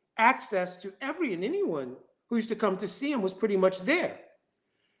Gurudev's access to anyone who used to come to see him was pretty much there.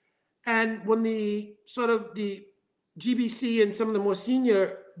 And when the GBC and some of the more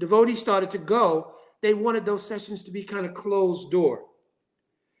senior devotees started to go, they wanted those sessions to be kind of closed door.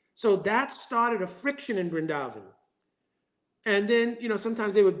 So that started a friction in Vrindavan. And then,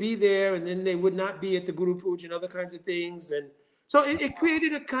 sometimes they would be there and then they would not be at the Guru Puja and other kinds of things. And so it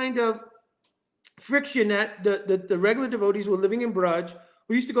created a kind of friction that the regular devotees who were living in Braj,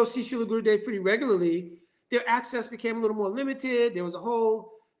 who used to go see Srila Gurudev pretty regularly, their access became a little more limited. There was a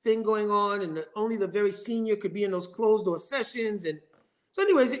whole thing going on, and only the very senior could be in those closed door sessions. And so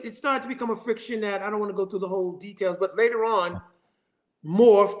anyways, it started to become a friction that I don't want to go through the whole details, but later on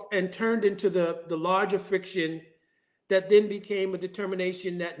morphed and turned into the larger friction that then became a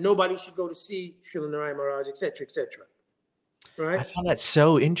determination that nobody should go to see Srila Narayan Maharaj, et cetera, et cetera. Right? I found that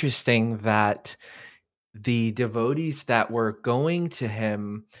so interesting that the devotees that were going to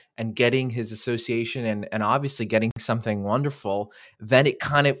him and getting his association and obviously getting something wonderful, then it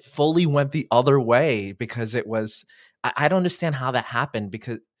kind of fully went the other way, because it was, I don't understand how that happened,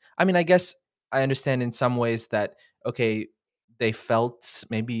 because I guess I understand in some ways that, okay, they felt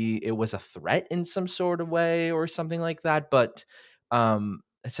maybe it was a threat in some sort of way or something like that. But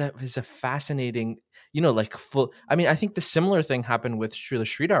it's a fascinating, I think the similar thing happened with Srila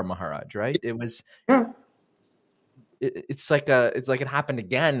Sridhar Maharaj, right? It was, it's like it happened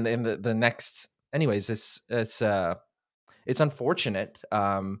again in the next, anyways, it's unfortunate,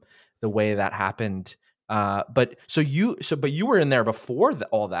 the way that happened. But you were in there before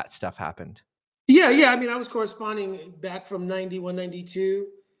all that stuff happened. Yeah. I was corresponding back from 91, 92.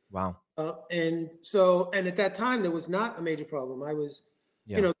 Wow. And at that time, there was not a major problem. I was,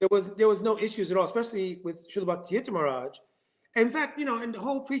 there was no issues at all, especially with Srila Bhakti Tirtha Maharaj. In fact, in the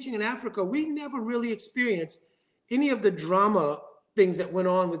whole preaching in Africa, we never really experienced any of the drama things that went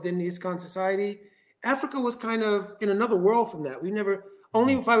on within the ISKCON society. Africa was kind of in another world from that. We never,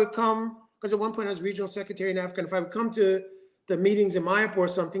 only if I would come because at one point I was regional secretary in Africa, and if I would come to the meetings in Mayapur or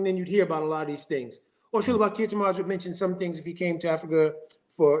something, then you'd hear about a lot of these things. Or Srila Bhakti Maharaj would mention some things if he came to Africa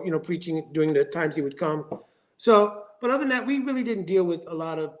for, preaching during the times he would come. So, but other than that, we really didn't deal with a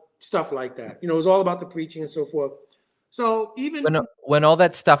lot of stuff like that. It was all about the preaching and so forth. So even when all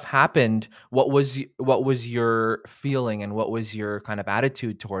that stuff happened, what was your feeling and what was your kind of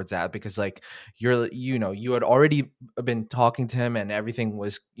attitude towards that? Because like you had already been talking to him and everything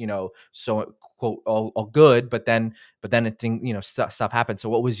was so quote all good, but then it stuff happened. So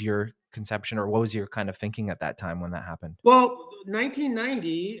what was your conception or what was your kind of thinking at that time when that happened? Well,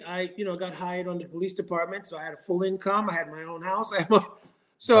 1990, I got hired on the police department, so I had a full income. I had my own house.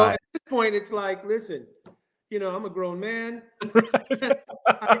 So at this point, it's like, listen. I'm a grown man.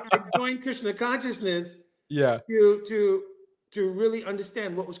 I joined Krishna Consciousness to really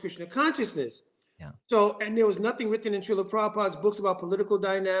understand what was Krishna Consciousness. Yeah. So, and there was nothing written in Srila Prabhupada's books about political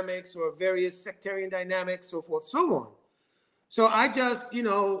dynamics or various sectarian dynamics, so forth, so on. So I just,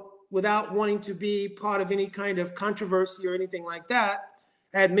 without wanting to be part of any kind of controversy or anything like that,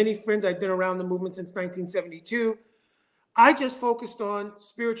 I had many friends. I'd been around the movement since 1972. I just focused on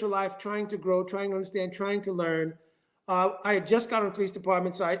spiritual life, trying to grow, trying to understand, trying to learn. I had just got on the police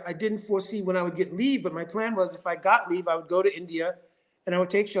department, so I didn't foresee when I would get leave, but my plan was if I got leave, I would go to India and I would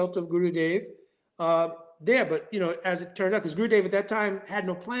take shelter of Gurudev there. But, as it turned out, because Gurudev at that time had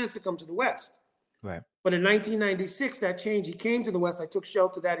no plans to come to the West. Right. But in 1996, that changed. He came to the West. I took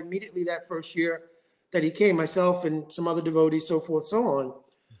shelter that immediately that first year that he came, myself and some other devotees, so forth, so on.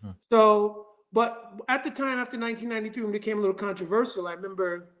 Mm-hmm. So, but at the time, after 1993, when it became a little controversial, I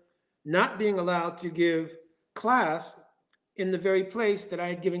remember not being allowed to give class in the very place that I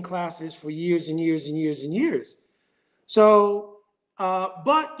had given classes for years and years and years and years. So,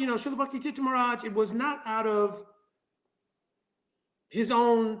 but, Srila Bhakti Tirtha Maharaj, it was not out of his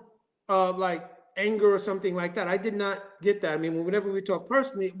own, anger or something like that. I did not get that. I mean, whenever we talk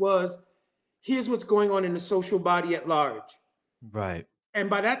personally, it was, here's what's going on in the social body at large. Right. And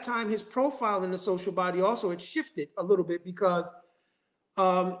by that time, his profile in the social body also had shifted a little bit because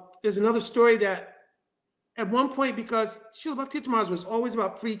there's another story that at one point, because Srila Bhakti Tirtha Maharaj was always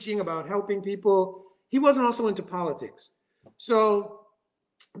about preaching, about helping people, he wasn't also into politics. So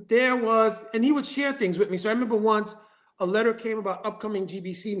there was, and he would share things with me. So I remember once a letter came about upcoming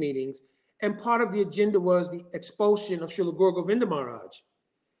GBC meetings, and part of the agenda was the expulsion of Srila Gaura Govinda Maharaj.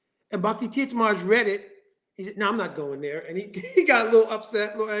 And Bhakti Tirtha Maharaj read it. He said, no, I'm not going there. And he got a little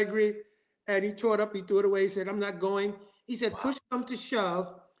upset, a little angry, and he tore it up. He threw it away. He said, I'm not going. He said, push come to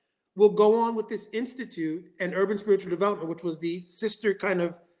shove, we'll go on with this institute and urban spiritual development, which was the sister kind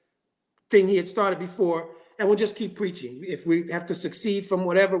of thing he had started before, and we'll just keep preaching. If we have to succeed from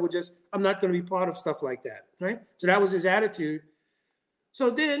whatever, I'm not going to be part of stuff like that, right? So that was his attitude. So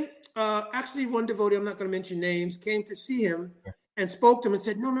then, actually one devotee, I'm not going to mention names, came to see him and spoke to him and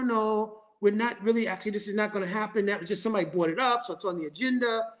said, no, we're not really, actually, this is not going to happen. That was just somebody brought it up, so it's on the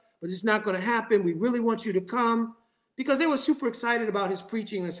agenda, but it's not going to happen. We really want you to come, because they were super excited about his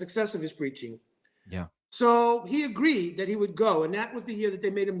preaching and the success of his preaching. Yeah. So he agreed that he would go, and that was the year that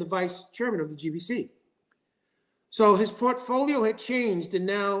they made him the vice chairman of the GBC. So his portfolio had changed, and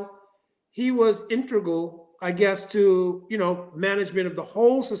now he was integral, I guess, to, management of the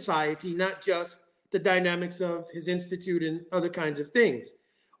whole society, not just the dynamics of his institute and other kinds of things.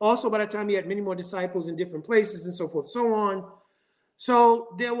 Also, by that time, he had many more disciples in different places and so forth, so on.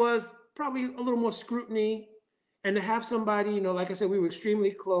 So there was probably a little more scrutiny, and to have somebody, like I said, we were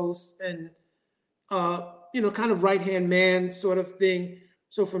extremely close and, kind of right-hand man sort of thing.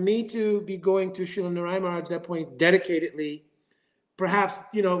 So for me to be going to Srila Narayan Maharaj at that point dedicatedly, perhaps,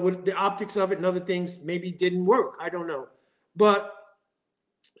 with the optics of it and other things maybe didn't work. I don't know. But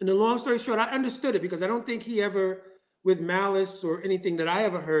in the long story short, I understood it because I don't think he ever, with malice or anything that I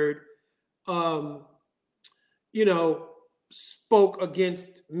ever heard, spoke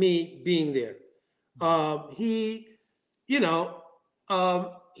against me being there. He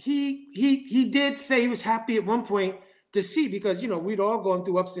did say he was happy at one point to see, because, we'd all gone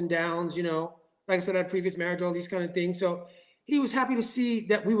through ups and downs, like I said, I had previous marriage, all these kind of things. So he was happy to see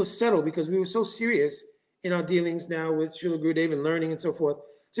that we were settled because we were so serious in our dealings now with Srila Gurudev and learning and so forth.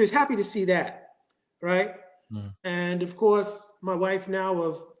 So he's happy to see that, right? Mm. And of course, my wife now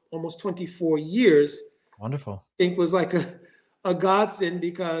of almost 24 years, wonderful, I think was like a godsend,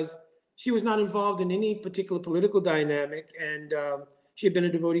 because she was not involved in any particular political dynamic, and she had been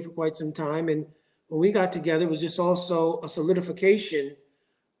a devotee for quite some time. And when we got together, it was just also a solidification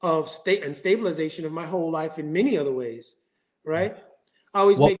of state and stabilization of my whole life in many other ways, right? I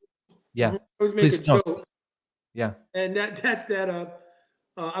always make a joke. Yeah. And that's that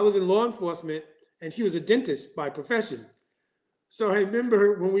I was in law enforcement, and she was a dentist by profession. So I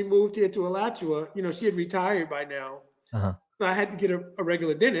remember when we moved here to Alachua, she had retired by now. Uh-huh. So I had to get a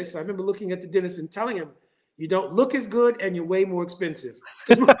regular dentist. So I remember looking at the dentist and telling him, "You don't look as good and you're way more expensive."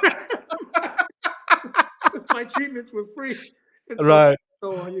 Because my treatments were free. And Right.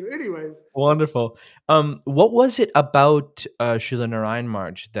 so on. Anyways. Wonderful. What was it about Srila Narayan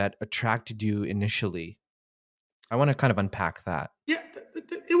Maharaj that attracted you initially? I want to kind of unpack that. Yeah,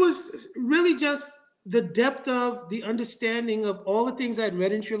 it was really just the depth of the understanding of all the things I'd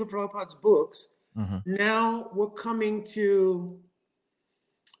read in Srila Prabhupada's books. Mm-hmm. Now were coming to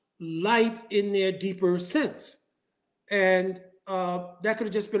light in their deeper sense. And that could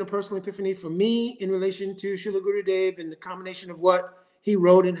have just been a personal epiphany for me in relation to Srila Gurudev and the combination of what he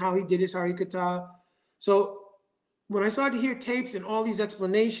wrote and how he did his Harikatha. So when I started to hear tapes and all these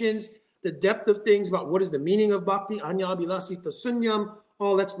explanations, the depth of things about what is the meaning of bhakti, anya bilasita sunyam,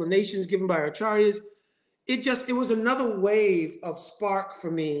 all explanations given by our acharyas, it was another wave of spark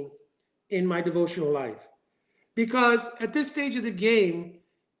for me in my devotional life. Because at this stage of the game,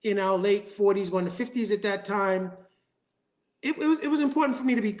 in our late 40s, going to 50s at that time, it was important for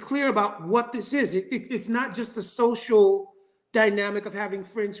me to be clear about what this is. It's not just a social dynamic of having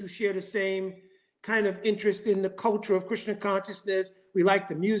friends who share the same kind of interest in the culture of Krishna consciousness. We like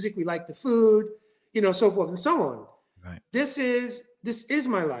the music, we like the food, so forth and so on. Right. This is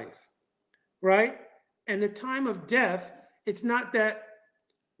my life, right? And the time of death, it's not that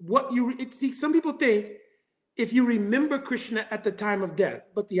some people think if you remember Krishna at the time of death,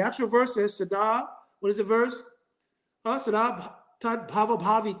 but the actual verse says, Sada, what is the verse? Sada tad bhava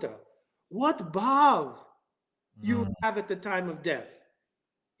bhavita. What bhav you have at the time of death?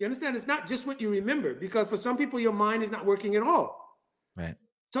 You understand? It's not just what you remember, because for some people, your mind is not working at all. Right.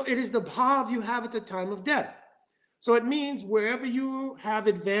 So it is the bhav you have at the time of death. So it means wherever you have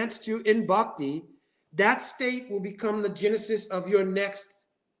advanced to in bhakti, that state will become the genesis of your next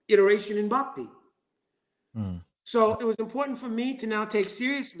iteration in bhakti. So it was important for me to now take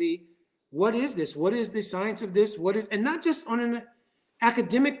seriously, what is this? What is the science of this? And not just on an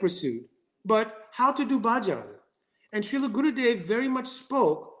academic pursuit, but how to do bhajan. And Srila Gurudev very much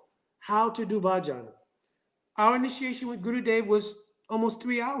spoke how to do bhajan. Our initiation with Gurudev was almost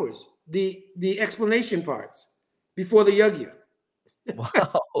 3 hours, the explanation parts before the yajna.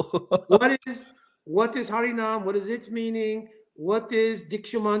 Wow. What is Harinam? What is its meaning? What is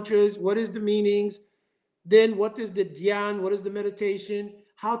Diksha mantras? What is the meanings? Then what is the dhyan? What is the meditation?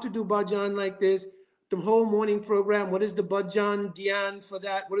 How to do bhajan like this? The whole morning program. What is the bhajan dhyan for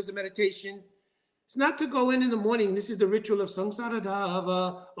that? What is the meditation? It's not to go in the morning. This is the ritual of Samsara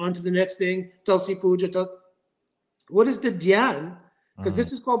Dhava, on to the next thing, Tulsi Puja. What is the dhyan? Because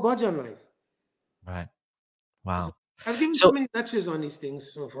this is called bhajan life. Right. Wow. So I've given so many lectures on these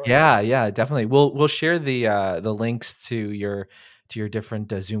things so far. Yeah, definitely. We'll share the links to your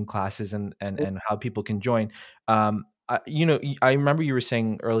different Zoom classes and how people can join. I remember you were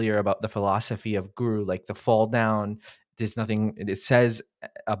saying earlier about the philosophy of Guru, like the fall down. There's nothing it says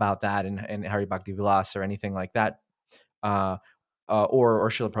about that in Hari Bhakti Vilas or anything like that, or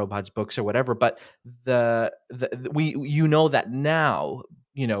Srila Prabhupada's books or whatever. But we that now,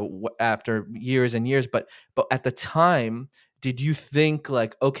 after years and years. But at the time, did you think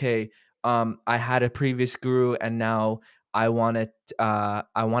like, okay, I had a previous guru and now I want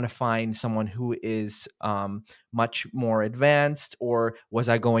to find someone who is much more advanced, or was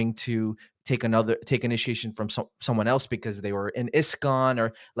I going to take initiation from someone else because they were in ISKCON,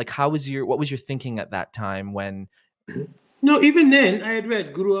 or like what was your thinking at that time when? No, even then I had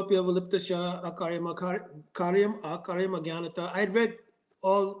read Guru Apya Avaliptasha Akaryam Agyanata. I had read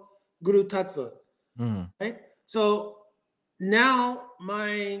all Guru Tattva, right? So now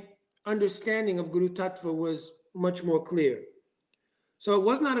my understanding of Guru Tattva was much more clear. So it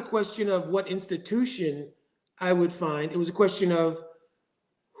was not a question of what institution I would find. It was a question of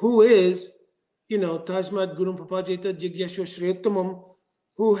who is, Tajmat Gurum Papajeta Jigyasho Shretamam,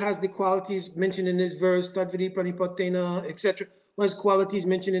 who has the qualities mentioned in this verse, Tadviri Pranipatena, etc., who has qualities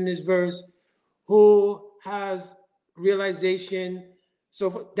mentioned in this verse, who has realization.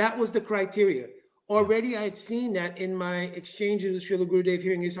 So that was the criteria. Already I had seen that in my exchanges with Srila Gurudev,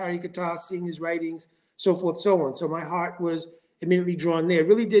 hearing his Harikatha, seeing his writings, so forth, so on. So my heart was immediately drawn there. It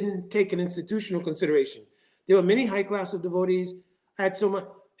really didn't take an institutional consideration. There were many high class of devotees. I had so much,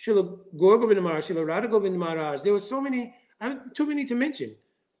 Srila Gaur Govinda Maharaj, Srila Radha Govinda Maharaj. There were so many, too many to mention,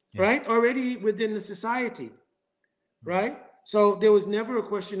 right? Already within the society, right? So there was never a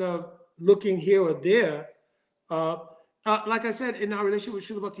question of looking here or there. Like I said, in our relationship with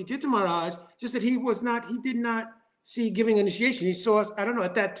Srila Bhakti Tirtha Maharaj, just that he did not see giving initiation. He saw us, I don't know,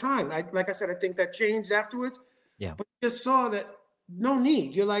 at that time. Like I said, I think that changed afterwards. Yeah. But just saw that no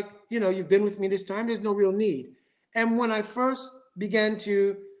need. You're like, you've been with me this time. There's no real need. And when I first began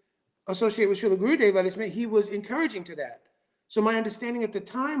to associate with Srila Gurudev, he was encouraging to that. So my understanding at the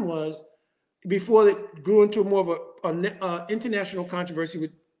time was, before it grew into more of a international controversy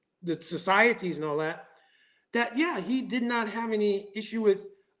with the societies and all that, yeah, he did not have any issue with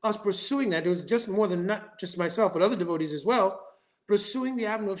us pursuing that. It was just more than not just myself, but other devotees as well, pursuing the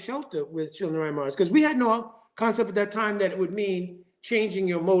avenue of shelter with Srila Narayan Maharaj. Because we had no concept at that time that it would mean changing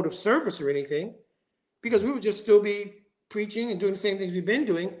your mode of service or anything, because we would just still be preaching and doing the same things we've been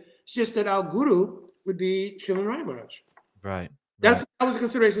doing. It's just that our guru would be Srila Narayan Maharaj. Right. That was a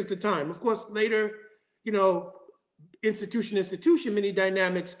consideration at the time. Of course, later, institution, many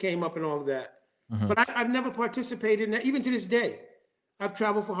dynamics came up and all of that. Mm-hmm. But I've never participated in that, even to this day. I've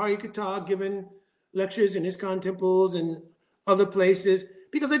traveled for Hari Katha, given lectures in ISKCON temples and other places,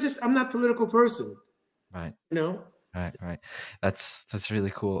 because I'm not a political person. Right. Right. That's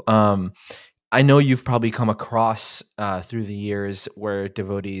really cool. I know you've probably come across through the years where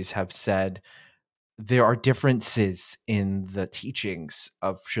devotees have said there are differences in the teachings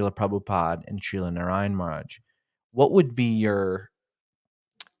of Srila Prabhupada and Srila Narayan Maharaj. What would be your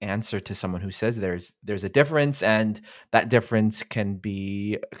answer to someone who says there's a difference, and that difference can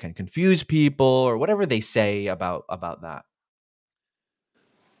confuse people, or whatever they say about that?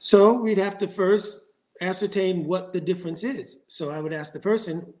 So we'd have to first ascertain what the difference is. So I would ask the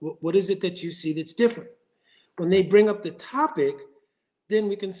person, what is it that you see that's different? When they bring up the topic, then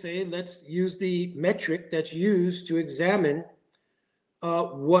we can say, let's use the metric that's used to examine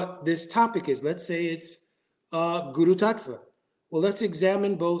what this topic is. Let's say it's Guru Tattva. Well, let's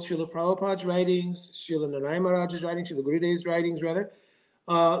examine both Srila Prabhupada's writings, Srila Narayan Maharaj's writings, Srila Gurudev's writings, rather.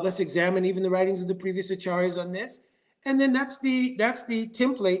 Let's examine even the writings of the previous acharyas on this. And then that's the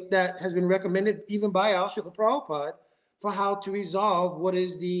template that has been recommended even by our Srila Prabhupada for how to resolve what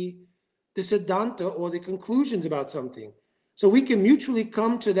is the siddhanta or the conclusions about something. So we can mutually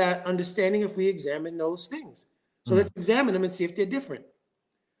come to that understanding if we examine those things. So let's examine them and see if they're different.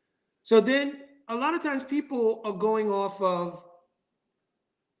 So then a lot of times people are going off of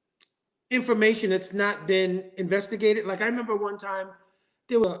information that's not been investigated. Like I remember one time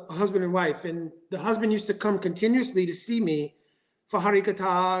there were a husband and wife, and the husband used to come continuously to see me for Hari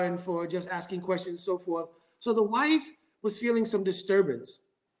Katha and for just asking questions and so forth. So the wife was feeling some disturbance.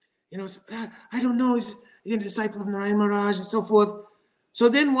 I don't know, he's a disciple of Narayan Maharaj and so forth. So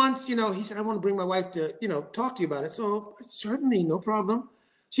then once, he said, I want to bring my wife to, talk to you about it. So certainly, no problem.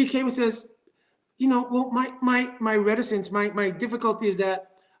 She came and says, well, my reticence, my difficulty is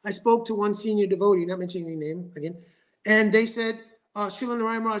that I spoke to one senior devotee, not mentioning your name again, and they said, Srila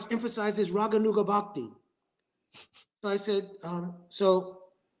Narayan Maharaj emphasizes Raganuga Bhakti. So I said, so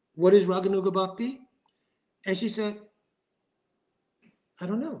what is Raganuga Bhakti? And she said, I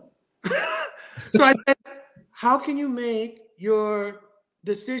don't know. So I said, how can you make your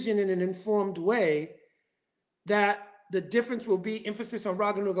decision in an informed way that the difference will be emphasis on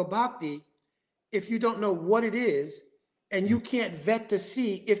Raganuga Bhakti if you don't know what it is and you can't vet to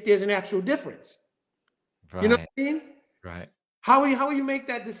see if there's an actual difference? Right. You know what I mean? Right. How will you make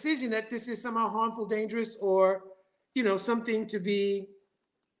that decision that this is somehow harmful, dangerous, or, something to be,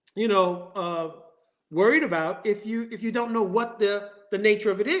 worried about if you don't know what the nature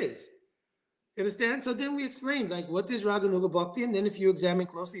of it is? You understand? So then we explained, like, what is Raganuga Bhakti? And then if you examine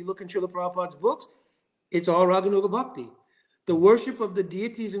closely, look in Srila Prabhupada's books, it's all Raganuga Bhakti. The worship of the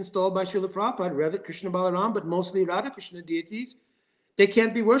deities installed by Srila Prabhupada, rather Krishna Balaram, but mostly Radha Krishna deities, they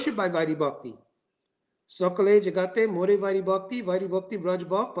can't be worshipped by Vaidhi Bhakti. Sakale Jagate More Vaidhi Bhakti Braj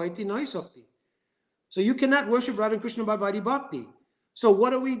Bhav Paiti Nai Sakti. So you cannot worship Radha and Krishna by Vaidhi Bhakti. So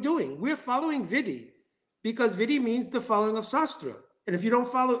what are we doing? We're following Vidhi, because Vidhi means the following of Sastra. And if you don't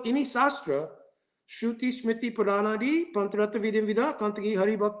follow any Sastra, Shruti Smriti Puranadi Pantarata Vidim Vida Kantagi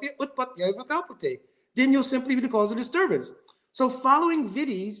Hari Bhakti Utpat Yaiva Kalpate, then you'll simply be the cause of disturbance. So following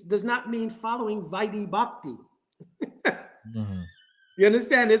Vidhis does not mean following Vaidhi Bhakti. You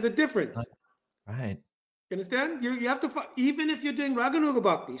understand? There's a difference. Right. You understand? You have to, even if you're doing Raganuga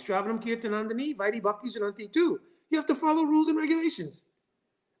Bhakti, Shravanam Kirtanandani, Vaidhi Bhakti Sunanti too, you have to follow rules and regulations.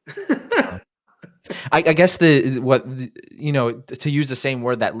 I guess to use the same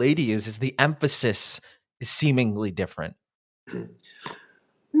word that lady uses, is the emphasis is seemingly different.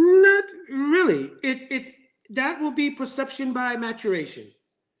 Not really. It's that will be perception by maturation.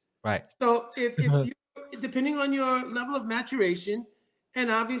 Right. So if you, depending on your level of maturation,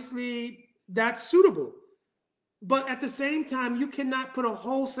 and obviously that's suitable. But at the same time, you cannot put a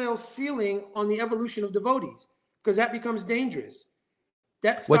wholesale ceiling on the evolution of devotees, because that becomes dangerous.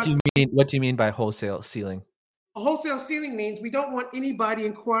 That What starts. do you mean? What do you mean by wholesale ceiling? A wholesale ceiling means we don't want anybody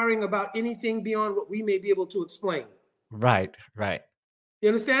inquiring about anything beyond what we may be able to explain. Right, right. You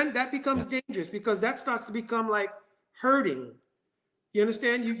understand? That becomes Yes. dangerous because that starts to become like herding. You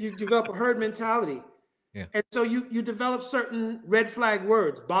understand? You develop a herd mentality. Yeah. And so you develop certain red flag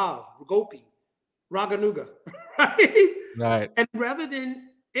words, Bhav, Gopi, Raganuga, right? Right. And rather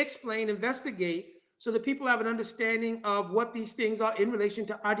than explain, investigate, so that people have an understanding of what these things are in relation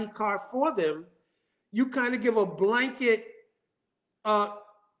to Adhikar for them, you kind of give a blanket,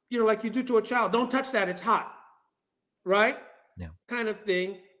 like you do to a child, don't touch that, it's hot, right? Yeah. Kind of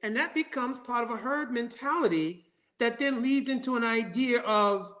thing. And that becomes part of a herd mentality that then leads into an idea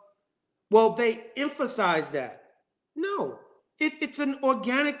of, well, they emphasize that. No, it's an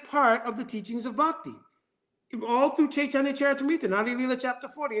organic part of the teachings of Bhakti. All through Chaitanya Charitamrita, Nadi Leela chapter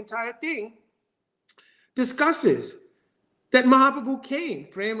 4, the entire thing discusses that Mahaprabhu came.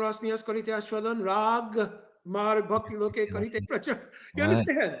 Prem Rasniyas Karite Ashwadan Rag Mar Bhakti Loke Karite Prachar. You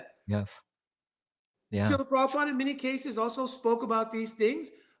understand? Yes. Yeah. Srila Prabhupada in many cases also spoke about these things,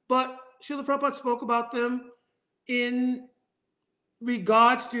 but Srila Prabhupada spoke about them in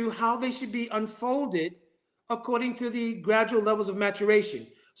regards to how they should be unfolded according to the gradual levels of maturation.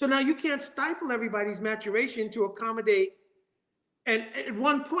 So now you can't stifle everybody's maturation to accommodate. And at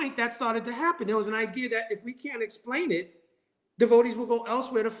one point that started to happen. There was an idea that if we can't explain it, devotees will go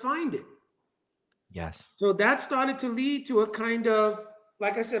elsewhere to find it. Yes. So that started to lead to a kind of,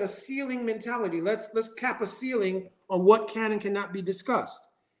 like I said, a ceiling mentality. Let's cap a ceiling on what can and cannot be discussed.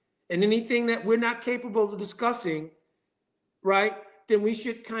 And anything that we're not capable of discussing, right, then we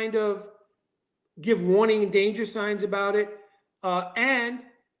should kind of give warning and danger signs about it, and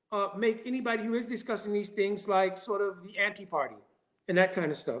make anybody who is discussing these things like sort of the anti-party and that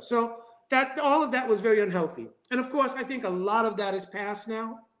kind of stuff. So that all of that was very unhealthy. And of course, I think a lot of that is past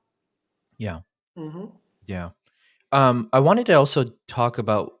now. Yeah. Mm-hmm. Yeah. I wanted to also talk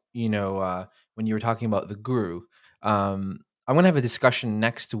about, when you were talking about the guru, I want to have a discussion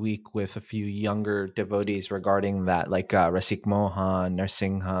next week with a few younger devotees regarding that, like Rasik Mohan,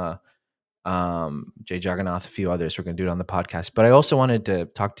 Narsingha, Jay Jagannath, a few others. We're going to do it on the podcast. But I also wanted to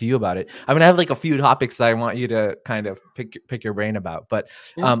talk to you about it. I mean, I have like a few topics that I want you to kind of pick your brain about. But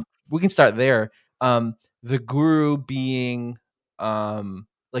we can start there. The guru being,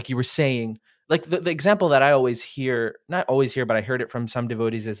 like you were saying, like the example that I always hear, not always hear, but I heard it from some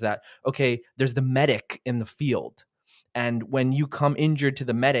devotees is that, okay, there's the medic in the field. And when you come injured to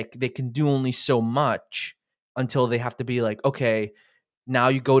the medic, they can do only so much until they have to be like, okay, now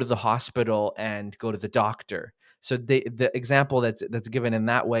you go to the hospital and go to the doctor. So the example that's given in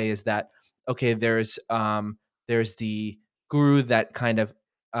that way is that, okay, there's the guru that kind of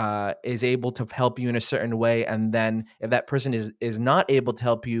is able to help you in a certain way, and then if that person is not able to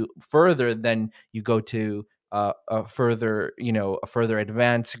help you further, then you go to a further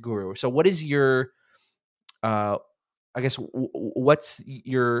advanced guru. So what is your I guess what's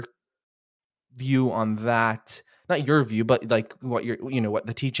your view on that? Not your view, but like what what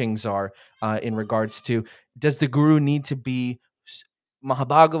the teachings are in regards to, does the guru need to be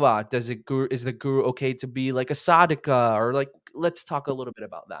Mahabhagavat? Is the guru okay to be like a sadhaka, or like, let's talk a little bit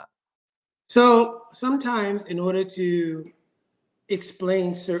about that. So sometimes in order to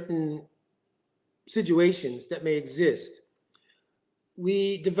explain certain situations that may exist,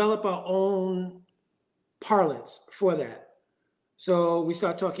 we develop our own parlance for that. So we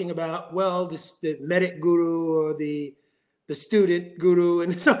start talking about, well, the medic guru or the student guru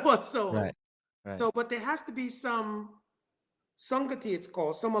and so on, so on. Right. So, but there has to be some sangati, it's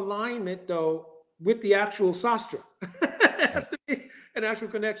called, some alignment though with the actual sastra. There has to be an actual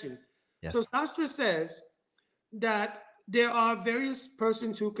connection. Yes. So sastra says that there are various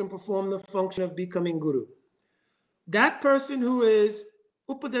persons who can perform the function of becoming guru. That person who is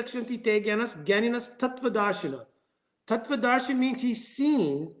upadekshanti te ganinas tattva darshana. Tattva darshan means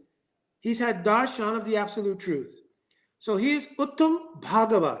he's had darshan of the absolute truth. So he is Uttam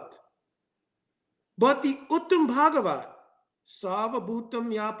Bhagavat. But the Uttam Bhagavat, Sava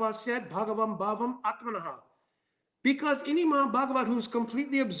Bhutam Yapa said Bhagavam Bhavam Atmanaha. Because any Bhagavat who's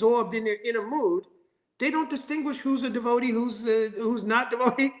completely absorbed in their inner mood, they don't distinguish who's a devotee, who's not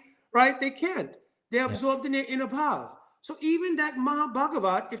devotee, right? They can't. They're absorbed in their inner bhav. So even that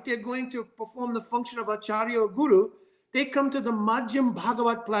Mahabhagavat, if they're going to perform the function of Acharya or Guru, they come to the Madhyam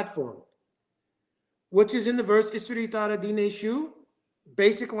Bhagavat platform, which is in the verse Isvaritara Dineshu.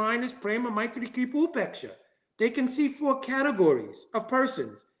 Basic line is Prema Maitri Kripa Upeksha. They can see 4 categories of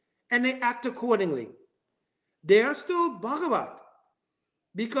persons and they act accordingly. They are still Bhagavat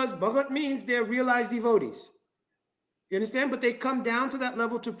because Bhagavat means they're realized devotees. You understand? But they come down to that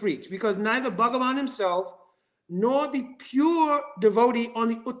level to preach, because neither Bhagavan himself nor the pure devotee on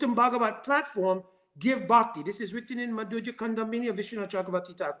the Uttam Bhagavat platform give bhakti. This is written in Madhurya Kandamini of Vishwanath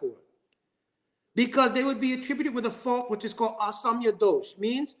Chakravarti Thakur. Because they would be attributed with a fault which is called asamya dosh,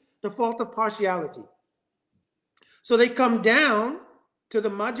 means the fault of partiality. So they come down to the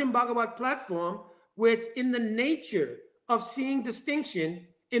Majjhim Bhagavat platform, where it's in the nature of seeing distinction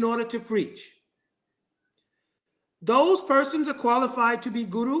in order to preach. Those persons are qualified to be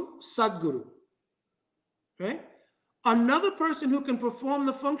guru, sadguru. Right? Another person who can perform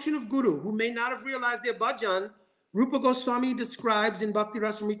the function of guru, who may not have realized their bhajan, Rupa Goswami describes in Bhakti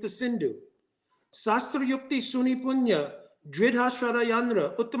Rasamrita Sindhu. Sastra yukti suni punya, dridha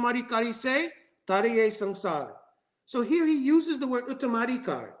sharayanra, uttamarikari se, tariye sangsar. So here he uses the word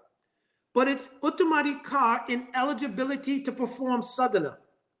uttamarikar, but it's uttamarikar in eligibility to perform sadhana.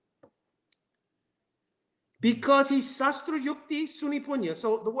 Because he's sastra yukti suni punya.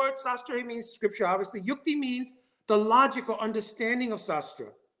 So the word sastra means scripture, obviously. Yukti means the logic or understanding of sastra.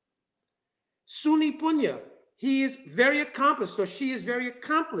 Suni punya, he is very accomplished, or she is very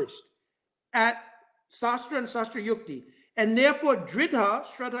accomplished at sastra and sastra yukti. And therefore, dridha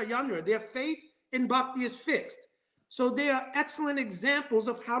shraddha yanra, their faith in bhakti is fixed. So they are excellent examples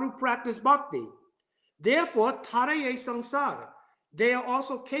of how to practice bhakti. Therefore, taraye sangsara, they are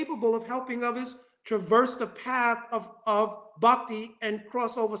also capable of helping others traverse the path of bhakti and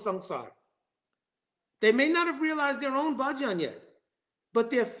cross over samsara. They may not have realized their own bhajan yet,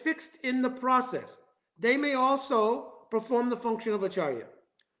 but they're fixed in the process. They may also perform the function of acharya.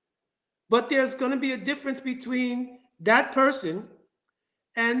 But there's going to be a difference between that person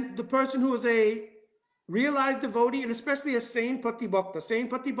and the person who is a realized devotee, and especially a sane Pati Bhakta. Sane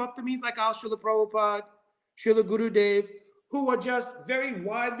Pati Bhakta means like our Srila Prabhupada, Srila Gurudev, who are just very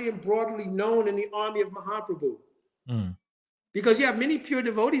widely and broadly known in the army of Mahaprabhu. Because you have many pure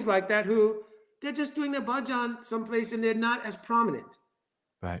devotees like that who they're just doing their bhajan someplace and they're not as prominent.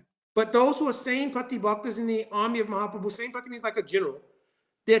 Right. But those who are sane Pati Bhaktas in the army of Mahaprabhu, sane Pati means like a general.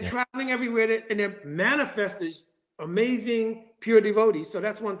 They're traveling everywhere and they're manifest as amazing pure devotees. So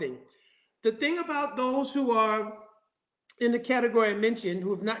that's one thing. The thing about those who are in the category I mentioned,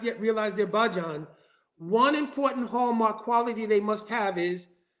 who have not yet realized their bhajan, one important hallmark quality they must have is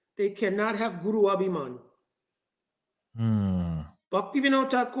they cannot have Guru Abhiman.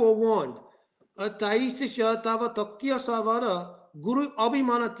 Bhaktivinoda Thakur warned, Atai Sisha Tava Takya Savara Guru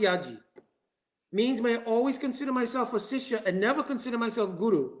Abhimana Tyaji. Means may I always consider myself a Sisha and never consider myself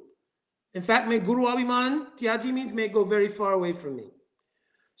Guru. In fact, may Guru Abhiman Tyaji means may go very far away from me.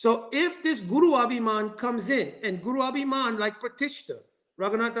 So if this Guru Abhiman comes in, and Guru Abhiman, like Pratishta,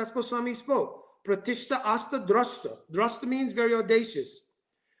 Raghunath Das Goswami spoke, Pratishta Asta Drashta. Drashta means very audacious.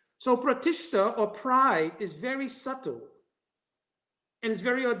 So Pratishta, or pride, is very subtle. And it's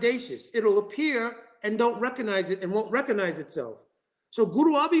very audacious. It'll appear and don't recognize it and won't recognize itself. So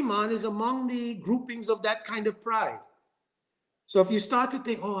Guru Abhiman is among the groupings of that kind of pride. So if you start to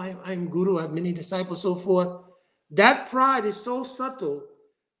think, oh, I'm Guru, I have many disciples, so forth, that pride is so subtle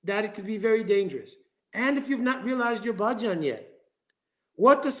that it could be very dangerous. And if you've not realized your bhajan yet,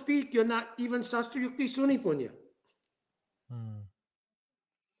 what to speak, you're not even Sastra Yukti Suni Punya.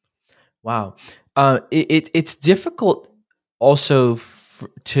 Wow. It's difficult also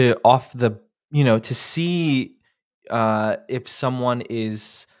to see if someone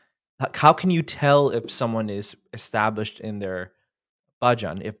is, how can you tell if someone is established in their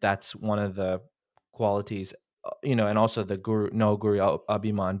bhajan, if that's one of the qualities, and also the Guru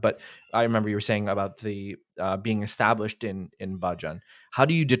Abhiman. But I remember you were saying about the being established in bhajan. How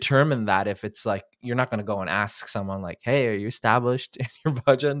do you determine that if it's like, you're not going to go and ask someone like, hey, are you established in your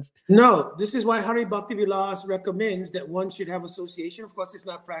bhajan? No, this is why Hari Bhakti Vilas recommends that one should have association. Of course, it's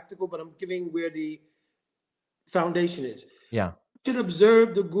not practical, but I'm giving where the foundation is. Yeah. Should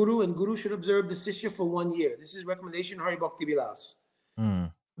observe the Guru, and Guru should observe the Sishya for 1 year. This is recommendation Hari Bhakti Vilas.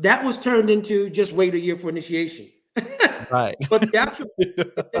 That was turned into just wait a year for initiation. Right. But the actual it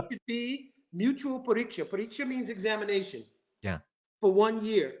should be mutual pariksha. Pariksha means examination. Yeah. For 1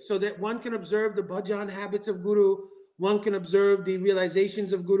 year, so that one can observe the bhajan habits of Guru, one can observe the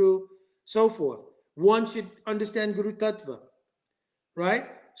realizations of Guru, so forth. One should understand Guru Tattva, right?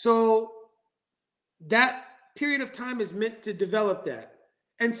 So that period of time is meant to develop that.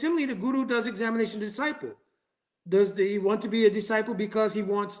 And similarly, the Guru does examination of the disciple. Does he want to be a disciple because he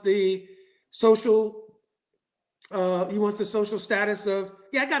wants the social, status of,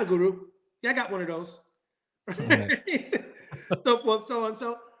 I got a Guru. I got one of those. So forth, so on.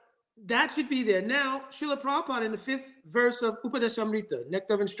 So that should be there. Now, Srila Prabhupada in the 5th verse of Upadeshamrita,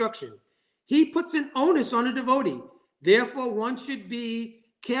 Nectar of Instruction, he puts an onus on a devotee Therefore, one should be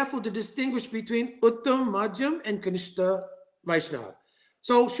careful to distinguish between Uttam, Madhyam, and Kanishta Vaishnava.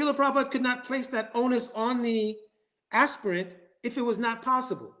 So Srila Prabhupada could not place that onus on the aspirant if it was not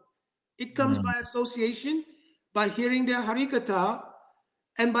possible. It comes by association, by hearing their Harikatha,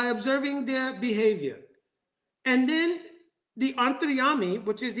 and by observing their behavior. And then the Antaryami,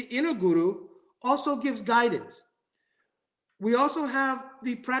 which is the inner guru, also gives guidance. We also have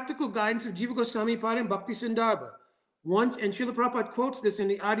the practical guidance of Jiva Goswami Pada and Bhakti Sandarbha. And Srila Prabhupada quotes this in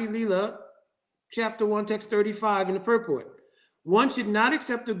the Adi Leela, chapter 1, text 35 in the purport. One should not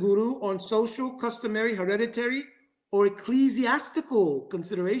accept a guru on social, customary, hereditary, or ecclesiastical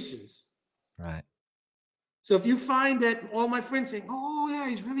considerations. Right. So if you find that all my friends saying, oh, yeah,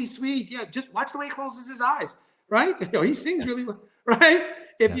 he's really sweet. Yeah, just watch the way he closes his eyes, right? He sings really well, right?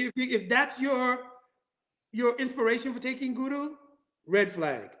 If that's your inspiration for taking guru, red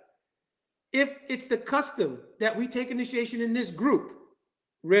flag. If it's the custom that we take initiation in this group,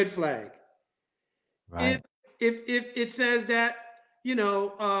 red flag. Right. If it says that,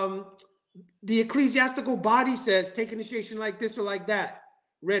 the ecclesiastical body says take initiation like this or like that,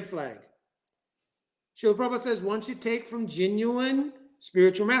 red flag. Srila Prabhupada says one should take from genuine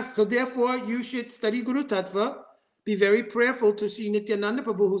spiritual masters. So therefore, you should study Guru Tattva, be very prayerful to Sri Nityananda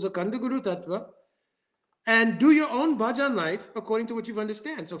Prabhu, who's a Kanda Guru Tattva, and do your own bhajan life according to what you've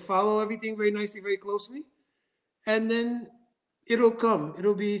understand. So follow everything very nicely, very closely, and then it'll come.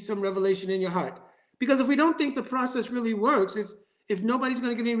 It'll be some revelation in your heart. Because if we don't think the process really works, if nobody's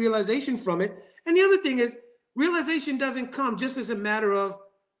going to get any realization from it, and the other thing is, realization doesn't come just as a matter of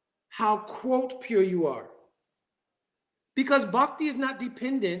how, quote, pure you are. Because bhakti is not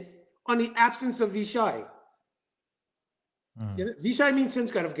dependent on the absence of vishai. Vishai means sense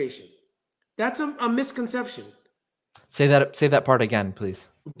gratification. That's a misconception. Say that part again, please.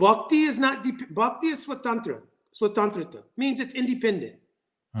 Bhakti is not bhakti is swatantra. Swatantrata means it's independent.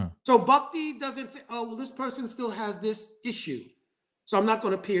 So bhakti doesn't say, oh, well, this person still has this issue, so I'm not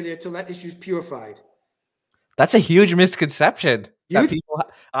going to appear there till that issue is purified. That's a huge misconception. Huge?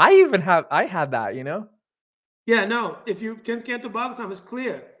 I had that, Yeah, no. If you 10th Canto Bhagavatam is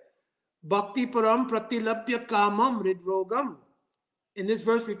clear. Bhakti param pratilapya kamam ridrogam. In this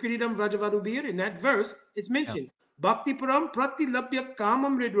verse, Vikridam Vrajavadubir, in that verse, it's mentioned. Bhakti param pratilapya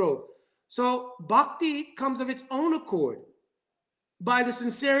kamam ridrog. So bhakti comes of its own accord by the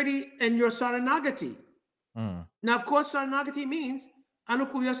sincerity and your saranagati. Now, of course, saranagati means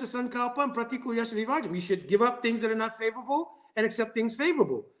anukulyasya sankalpam pratikulyasya vivajam. You should give up things that are not favorable and accept things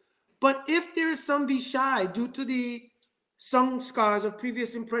favorable. But if there is some vishai due to the sanskars of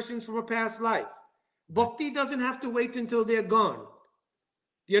previous impressions from a past life, bhakti doesn't have to wait until they're gone.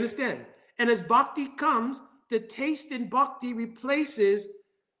 Do you understand? And as bhakti comes, the taste in bhakti replaces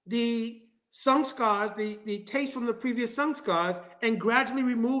the sanskars, the taste from the previous sanskars, and gradually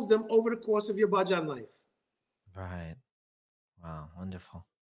removes them over the course of your bhajan life. Right. Wow, wonderful.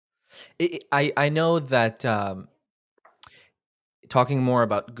 I know that talking more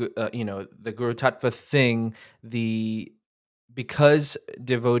about the Guru Tattva thing, because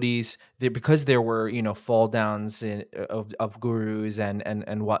devotees, because there were fall downs of gurus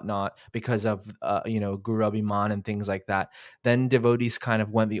and whatnot, because of Guru Abhiman and things like that, then devotees kind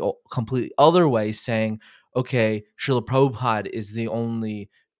of went the completely other way, saying, okay, Srila Prabhupada is the only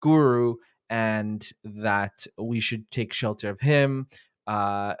guru and that we should take shelter of him,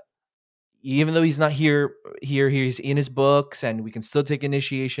 even though he's not here, he's in his books and we can still take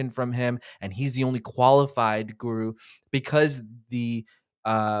initiation from him, and he's the only qualified guru, because the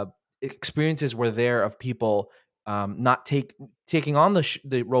experiences were there of people not taking on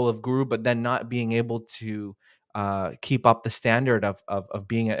the role of guru, but then not being able to keep up the standard of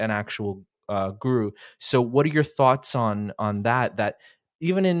being an actual guru. So what are your thoughts on that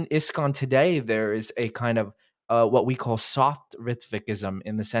even in ISKCON today, there is a kind of what we call soft Ritvikism,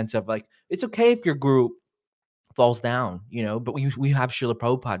 in the sense of like, it's okay if your guru falls down, but we have Srila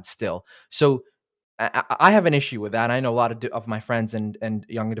Prabhupada still. So I have an issue with that. I know a lot of my friends and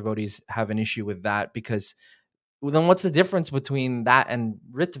younger devotees have an issue with that, because then what's the difference between that and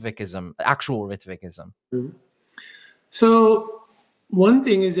Ritvikism, actual Ritvikism? So one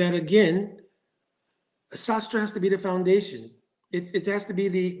thing is that, again, Sastra has to be the foundation. It has to be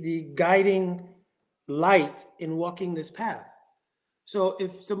the guiding light in walking this path. So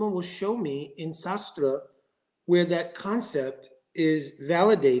if someone will show me in Sastra where that concept is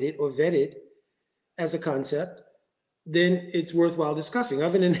validated or vetted as a concept, then it's worthwhile discussing.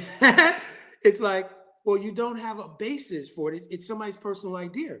 Other than that, it's like, well, you don't have a basis for it. It's somebody's personal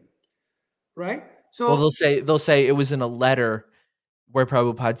idea, right? So they'll say it was in a letter where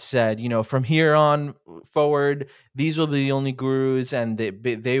Prabhupada said, you know, from here on forward, these will be the only gurus, and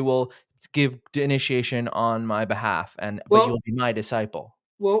they will give initiation on my behalf, but you'll be my disciple.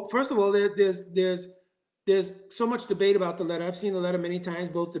 Well, first of all, there's so much debate about the letter. I've seen the letter many times,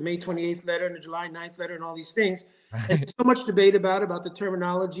 both the May 28th letter and the July 9th letter and all these things. Right. And so much debate about the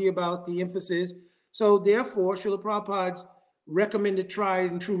terminology, about the emphasis. So therefore, Srila Prabhupada's recommended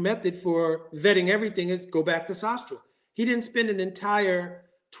tried and true method for vetting everything is go back to Sastra. He didn't spend an entire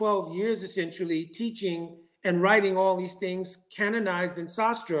 12 years essentially teaching and writing all these things canonized in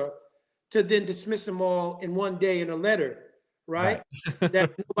Sastra to then dismiss them all in one day in a letter, right?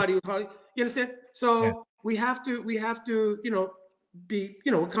 That nobody would probably, you understand? So we have to, be,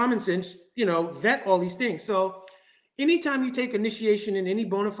 common sense, vet all these things. So anytime you take initiation in any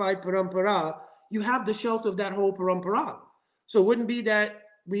bona fide parampara, you have the shelter of that whole parampara. So it wouldn't be that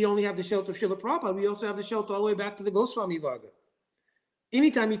we only have the shelter of Srila Prabhupada, we also have the shelter all the way back to the Goswami Varga.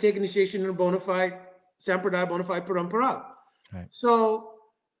 Anytime you take initiation in a bona fide sampradaya, bona fide parampara. Right. So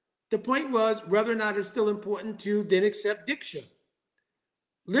the point was whether or not it's still important to then accept diksha,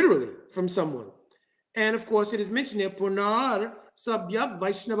 literally from someone. And of course, it is mentioned here, Punar Sabyak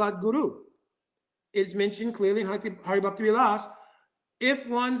Vaishnavad Guru. It's mentioned clearly in Hari Bhakti Vilas. If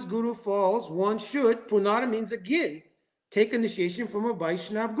one's guru falls, one should, Punara means again, take initiation from a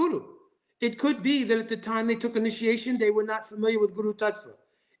Vaishnav guru. It could be that at the time they took initiation, they were not familiar with Guru Tattva.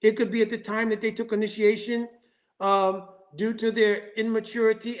 It could be at the time that they took initiation, due to their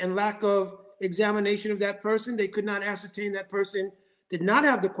immaturity and lack of examination of that person, they could not ascertain that person did not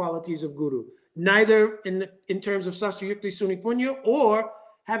have the qualities of guru, neither in terms of Sastra Yukti Suni Punya or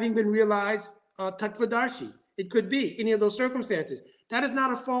having been realized Tattvadarshi. It could be any of those circumstances. That is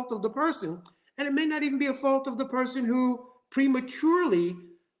not a fault of the person, and it may not even be a fault of the person who prematurely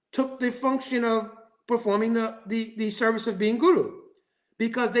took the function of performing the service of being guru,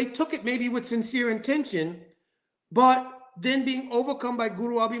 because they took it maybe with sincere intention, but then being overcome by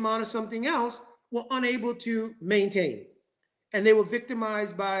Guru Abhiman or something else, were unable to maintain. And they were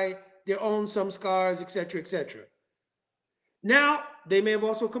victimized by their own samskars, etc., etc. Now, they may have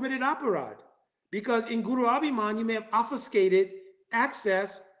also committed aparad, because in Guru Abhiman, you may have obfuscated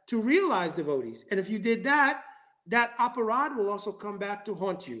access to realized devotees. And if you did that, that aparad will also come back to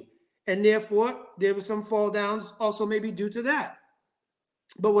haunt you. And therefore, there were some fall downs also maybe due to that.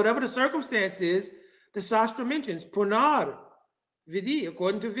 But whatever the circumstance is, the Shastra mentions Punar Vidhi,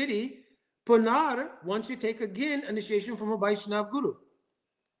 according to Vidhi, Punar, one should take again initiation from a Vaishnav Guru.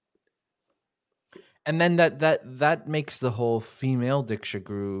 And then that makes the whole female Diksha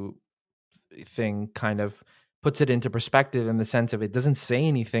Guru thing kind of puts it into perspective in the sense of it doesn't say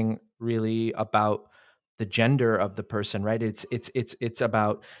anything really about the gender of the person, right? It's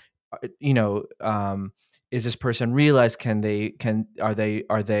about, is this person realized? Are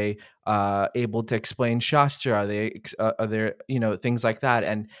they able to explain Shastra? Are there things like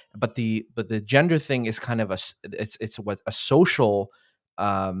that? But the gender thing is kind of it's what a social,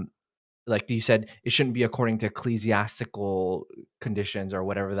 like you said, it shouldn't be according to ecclesiastical conditions or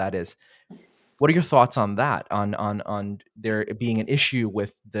whatever that is. What are your thoughts on that? On there being an issue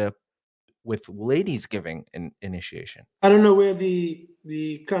with ladies giving initiation? I don't know where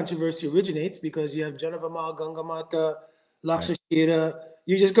the controversy originates, because you have Janavamal, Gangamata, Lakshashira. Right.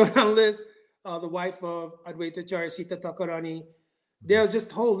 You just go down the list. The wife of Advaita Acharya, Sita Thakurani. There's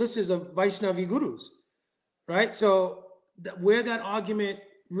just whole lists of Vaishnavi gurus, right? So where that argument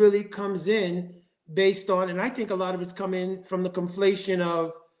really comes in based on, and I think a lot of it's coming from the conflation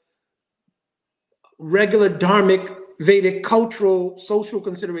of regular dharmic, Vedic, cultural, social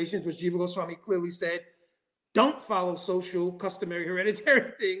considerations, which Jiva Goswami clearly said, don't follow social, customary,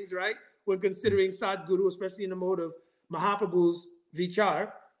 hereditary things, right? When considering Sadguru, especially in the mode of Mahaprabhu's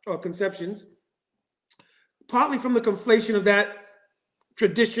vichar or conceptions, partly from the conflation of that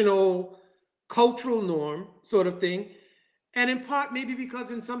traditional cultural norm sort of thing, and in part maybe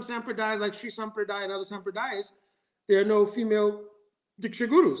because in some sampradayas like Sri Sampradaya and other sampradayas, there are no female Diksha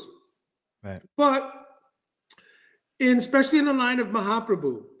Gurus. Right. But especially in the line of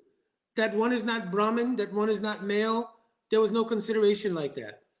Mahaprabhu, that one is not Brahmin, that one is not male, there was no consideration like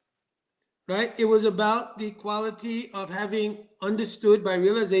that, right? It was about the quality of having understood by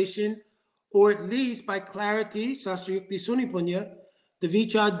realization, or at least by clarity, Sastra Yukti Suni Punya, the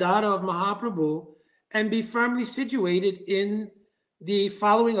Vichar Dara of Mahaprabhu, and be firmly situated in the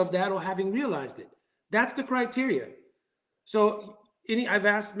following of that or having realized it. That's the criteria. So I've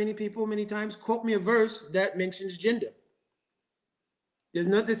asked many people many times, quote me a verse that mentions gender. There's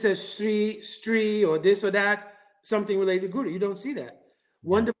nothing that says Sri, or this or that, something related to Guru. You don't see that.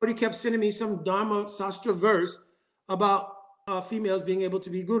 One devotee kept sending me some Dharma Sastra verse about females being able to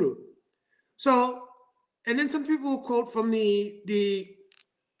be guru. So, and then some people will quote from the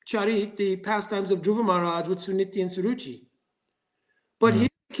Charit, the pastimes of Dhruva Maharaj with Suniti and Suruchi. But here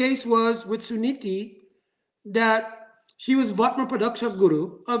the case was with Suniti that she was Vatma Pradakshak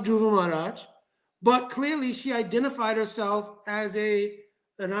Guru of Dhruva Maharaj, but clearly she identified herself as a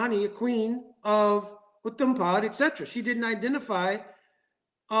Rani, a queen of Uttampad, etc. She didn't identify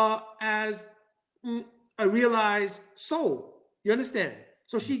as a realized soul. You understand?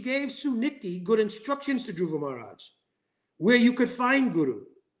 So she gave Suniti good instructions to Dhruva Maharaj, where you could find Guru.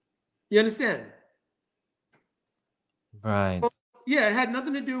 You understand? Right. So, yeah, it had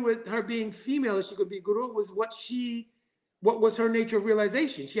nothing to do with her being female that she could be Guru. It was what was her nature of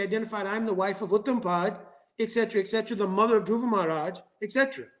realization. She identified, I'm the wife of Uttampad, etc., the mother of Dhruva Maharaj,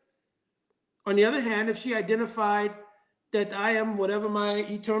 etc. On the other hand, if she identified that I am whatever my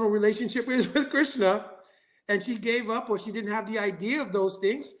eternal relationship is with Krishna, and she gave up or she didn't have the idea of those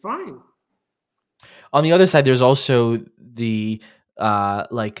things, fine. On the other side, there's also the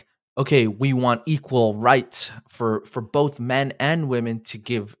like, okay, we want equal rights for both men and women to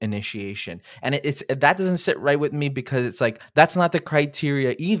give initiation, and it's that doesn't sit right with me, because it's like that's not the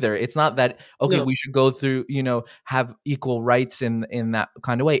criteria either. It's not that okay, No. we should go through, have equal rights in that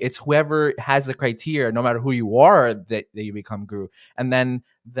kind of way. It's whoever has the criteria, no matter who you are, that you become guru, and then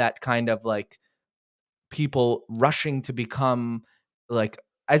that kind of like people rushing to become like,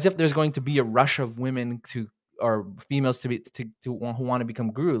 as if there's going to be a rush of women or females to who want to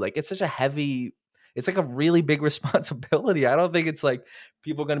become guru. Like, it's such a heavy, it's like a really big responsibility. I don't think it's like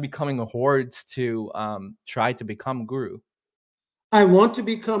people are going to be coming hordes to try to become guru. I want to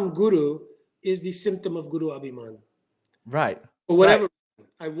become Guru is the symptom of Guru Abhiman. Right. Or whatever. Right.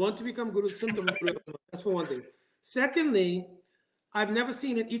 I want to become Guru, symptom of Guru Abhiman. That's for one thing. Secondly, I've never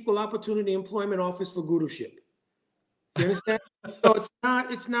seen an equal opportunity employment office for guruship. You understand? So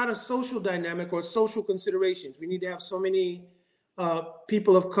it's not a social dynamic or social considerations. We need to have so many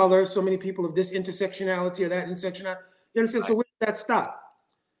people of color, so many people of this intersectionality or that intersectionality. You understand? Right. So where does that stop?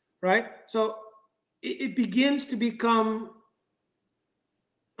 Right? So it begins to become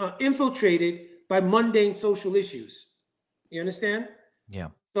infiltrated by mundane social issues. You understand? Yeah.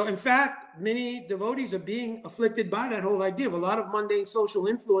 So in fact, many devotees are being afflicted by that whole idea of a lot of mundane social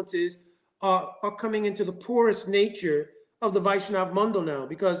influences are coming into the poorest nature of the Vaishnav Mandal now,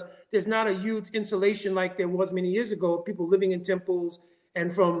 because there's not a huge insulation like there was many years ago of people living in temples,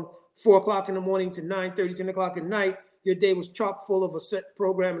 and from 4 o'clock in the morning to 9:30, 10 o'clock at night, your day was chock full of a set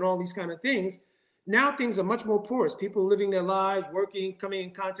program and all these kind of things. Now things are much more porous. People living their lives, working, coming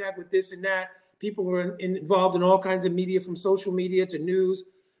in contact with this and that. People were involved in all kinds of media, from social media to news.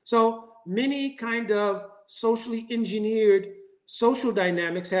 So many kind of socially engineered social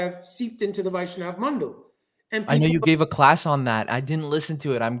dynamics have seeped into the Vaishnav Mandal. And I know you gave a class on that. I didn't listen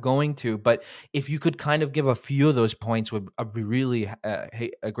to it. I'm going to, but if you could kind of give a few of those points, I'd be really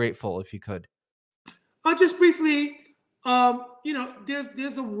grateful if you could. Just briefly,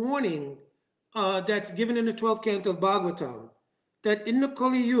 there's a warning that's given in the 12th canto of Bhagavatam, that in the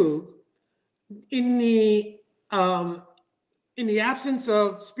Kali Yuga, in the absence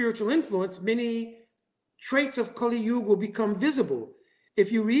of spiritual influence, many traits of Kali Yuga will become visible. If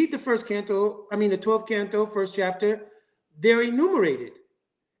you read the 12th canto, first chapter, they're enumerated.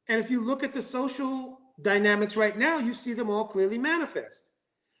 And if you look at the social dynamics right now, you see them all clearly manifest.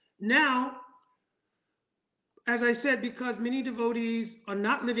 Now, as I said, because many devotees are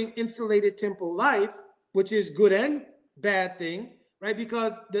not living insulated temple life, which is good and bad thing, right?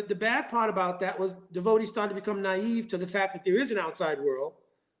 Because the bad part about that was devotees started to become naive to the fact that there is an outside world,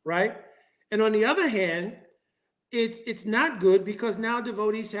 right? And on the other hand, it's not good, because now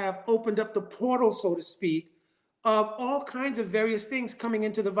devotees have opened up the portal, so to speak, of all kinds of various things coming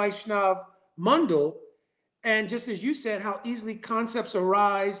into the Vaishnav Mandal. And just as you said, how easily concepts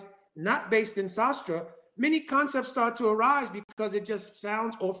arise, not based in Sastra, many concepts start to arise because it just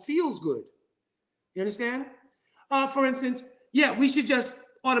sounds or feels good. You understand? For instance, we should just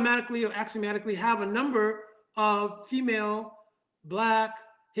automatically or axiomatically have a number of female, Black,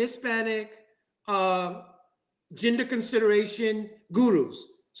 Hispanic, gender consideration gurus,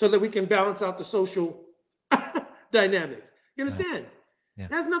 so that we can balance out the social dynamics. You understand? Yeah.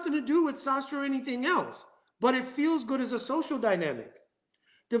 It has nothing to do with Sastra or anything else, but it feels good as a social dynamic.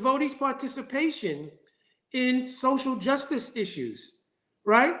 Devotees' participation in social justice issues,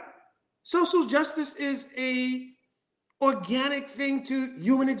 right? Social justice is a organic thing to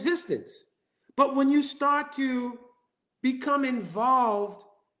human existence. But when you start to become involved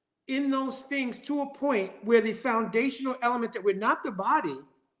in those things to a point where the foundational element that we're not the body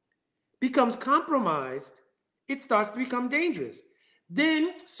becomes compromised, it starts to become dangerous.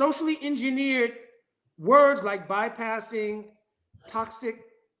 Then socially engineered words like bypassing, toxic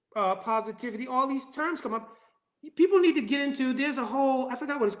positivity, all these terms come up. People need to get into, there's a whole, I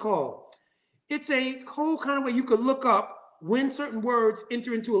forgot what it's called. It's a whole kind of way you could look up when certain words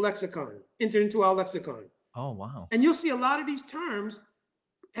enter into our lexicon. Oh, wow. And you'll see a lot of these terms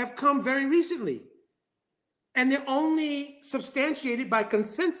have come very recently. And they're only substantiated by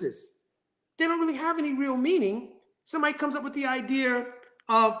consensus. They don't really have any real meaning. Somebody comes up with the idea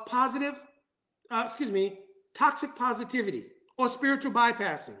of toxic positivity or spiritual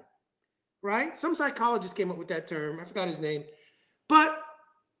bypassing, right? Some psychologist came up with that term. I forgot his name. But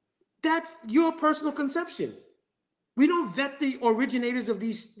that's your personal conception. We don't vet the originators of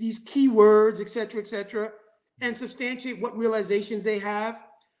these keywords, et cetera, and substantiate what realizations they have.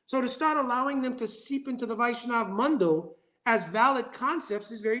 So to start allowing them to seep into the Vaishnav mundo as valid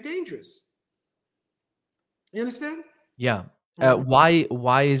concepts is very dangerous. You understand? Yeah.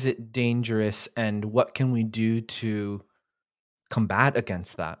 Why is it dangerous, and what can we do to combat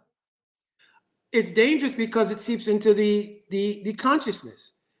against that? It's dangerous because it seeps into the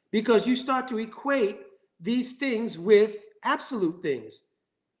consciousness, because you start to equate these things with absolute things,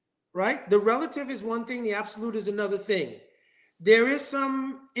 right? The relative is one thing, the absolute is another thing. There is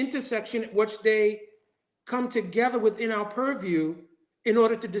some intersection at which they come together within our purview in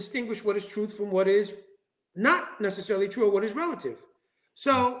order to distinguish what is truth from what is not necessarily true or what is relative.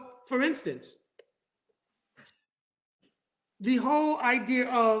 So, for instance, the whole idea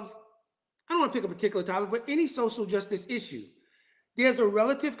of, I don't want to pick a particular topic, but any social justice issue, there's a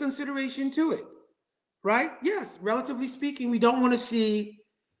relative consideration to it, right? Yes, relatively speaking, we don't want to see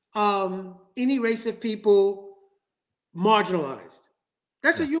any race of people marginalized.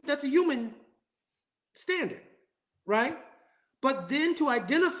 That's a human standard, right? But then to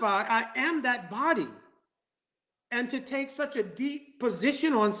identify, I am that body, and to take such a deep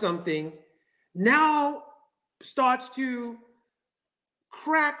position on something now starts to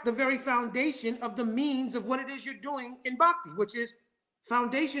crack the very foundation of the means of what it is you're doing in bhakti, which is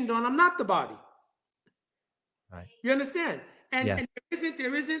foundationed on I'm not the body. Right. You understand? And, yes. and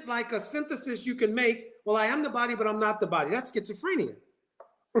there isn't like a synthesis you can make. Well, I am the body, but I'm not the body. That's schizophrenia,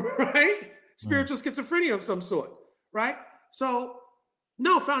 right? Spiritual schizophrenia of some sort, right? So,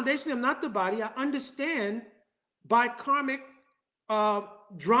 no, foundationally, I'm not the body. I understand by karmic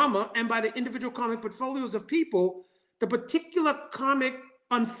drama and by the individual karmic portfolios of people, the particular karmic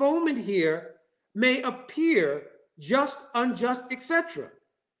unfoldment here may appear just, unjust, etc.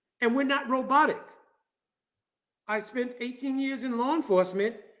 And we're not robotic. I spent 18 years in law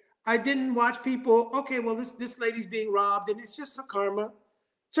enforcement. I didn't watch people, okay, well, this lady's being robbed and it's just her karma.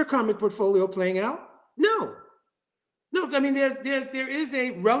 It's her karmic portfolio playing out. No, I mean, there is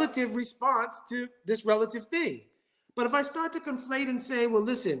a relative response to this relative thing. But if I start to conflate and say, well,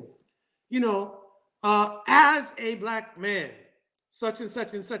 listen, as a black man, such and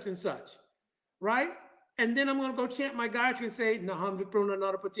such and such and such, right? And then I'm going to go chant my Gayatri and say, Naham Vipruna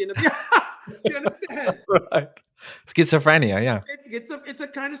Narapatina. You understand? Right. Schizophrenia, yeah. It's a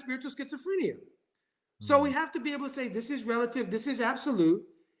kind of spiritual schizophrenia. So we have to be able to say, this is relative, this is absolute,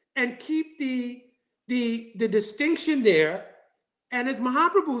 and keep the distinction there. And as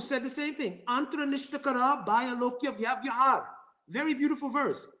Mahaprabhu said the same thing, Antra Nishtakara Bayalokya Vyavyahar. Very beautiful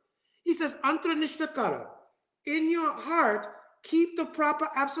verse. He says, Antra Nishtakara. In your heart, keep the proper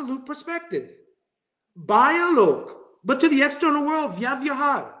absolute perspective. Bayalok. But to the external world,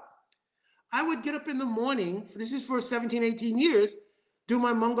 Vyavyahar. I would get up in the morning, this is for 17, 18 years, do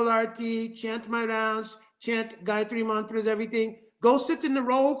my Mangalarti, chant my rounds, chant Gayatri mantras, everything, go sit in the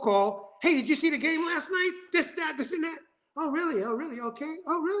roll call. Hey, did you see the game last night? This, that, this, and that. Oh, really? Okay.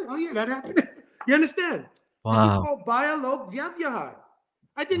 Oh, really? Oh, yeah, that happened. You understand? Wow. This is called Bayalok Vyavyahar.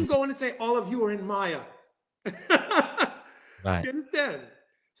 I didn't go in and say, all of you are in Maya. Right. You understand?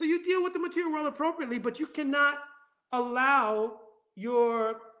 So you deal with the material world appropriately, but you cannot allow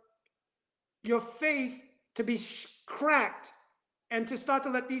your faith to be cracked and to start to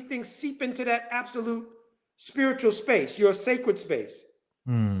let these things seep into that absolute spiritual space, your sacred space.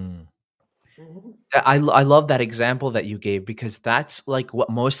 I love that example that you gave, because that's like what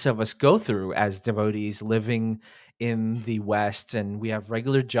most of us go through as devotees living in the West, and we have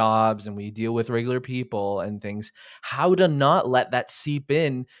regular jobs and we deal with regular people and things. How to not let that seep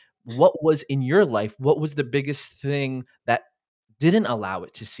in? What was in your life? What was the biggest thing that didn't allow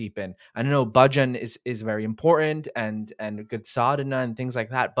it to seep in? I know Bhajan is very important and good sadhana and things like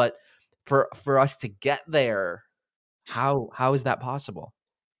that, but for us to get there, how is that possible?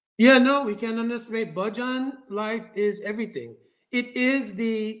 Yeah, no, we can't underestimate. Bhajan life is everything. It is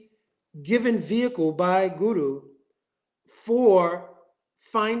the given vehicle by Guru for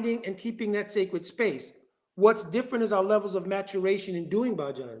finding and keeping that sacred space. What's different is our levels of maturation in doing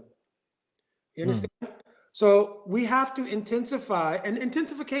bhajan. You understand? So we have to intensify, and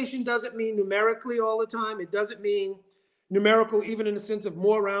intensification doesn't mean numerically all the time. It doesn't mean numerical even in the sense of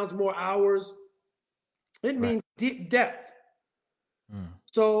more rounds, more hours. It means deep depth.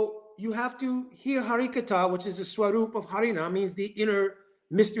 So you have to hear Harikatha, which is the Swarup of Harinam, means the inner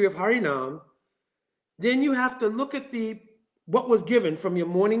mystery of Harinam. Then you have to look at what was given from your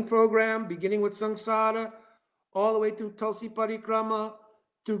morning program, beginning with Sangsara, all the way through Tulsi Parikrama,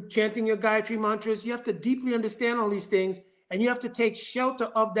 to chanting your Gayatri mantras. You have to deeply understand all these things, and you have to take shelter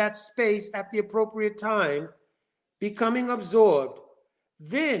of that space at the appropriate time, becoming absorbed.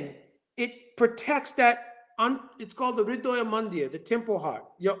 Then it protects that, it's called the Hridoya Mandir, the temple heart,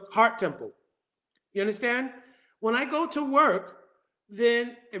 your heart temple. You understand? When I go to work,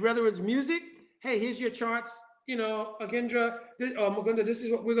 then whether it's music, hey, here's your charts, Agendra, Mukunda, this is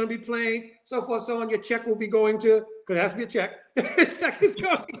what we're going to be playing, so forth, so on. Your check will be going to, because it has to be a check. Check is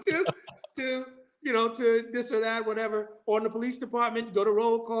going to this or that, whatever. Or in the police department, go to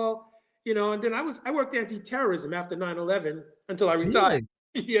roll call, and then I worked anti-terrorism after 9/11 until I retired.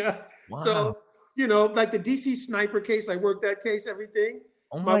 Really? Yeah. Wow. So, like the DC sniper case, I worked that case, everything.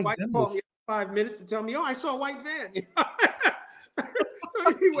 Oh my wife called me 5 minutes to tell me, I saw a white van. So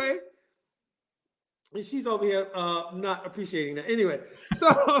anyway, and she's over here not appreciating that. Anyway,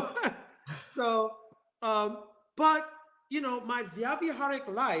 but my Vyavaharic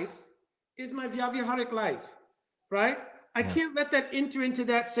life is my Vyavaharic life, right? I can't let that enter into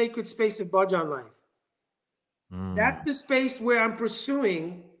that sacred space of bhajan life. That's the space where I'm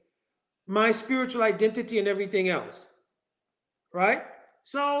pursuing my spiritual identity and everything else, right?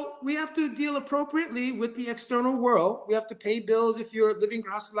 So we have to deal appropriately with the external world. We have to pay bills if you're living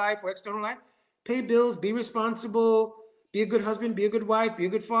gross life or external life. Pay bills, be responsible, be a good husband, be a good wife, be a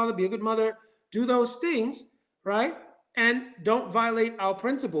good father, be a good mother. Do those things, right? And don't violate our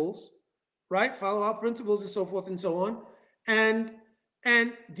principles, right? Follow our principles and so forth and so on. And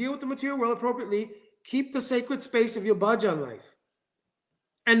deal with the material world appropriately. Keep the sacred space of your bhajan life.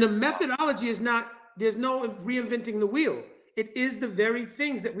 And the methodology is not, there's no reinventing the wheel. It is the very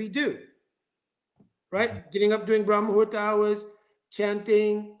things that we do, right? Getting up during Brahma Muhurta hours,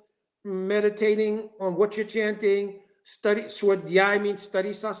 chanting, meditating on what you're chanting, study, Swadhyaya means study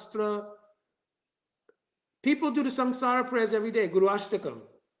Sastra. People do the Samsara prayers every day, Guru Ashtakam.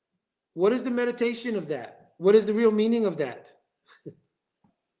 What is the meditation of that? What is the real meaning of that?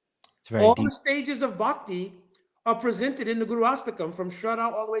 All deep. The stages of bhakti are presented in the Guru Ashtakam from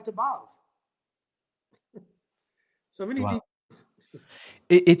Shraddha all the way to Bhav. So many wow.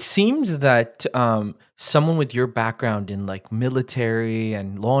 It seems that someone with your background in like military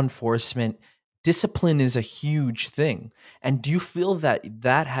and law enforcement, discipline is a huge thing. And do you feel that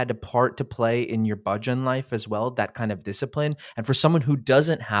that had a part to play in your bhajan life as well, that kind of discipline? And for someone who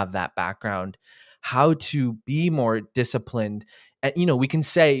doesn't have that background, how to be more disciplined? And, we can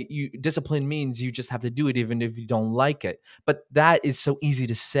say discipline means you just have to do it even if you don't like it. But that is so easy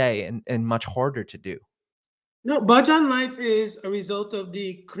to say and much harder to do. No, bhajan life is a result of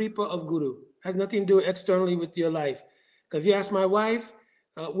the kripa of Guru. It has nothing to do externally with your life. Because if you ask my wife,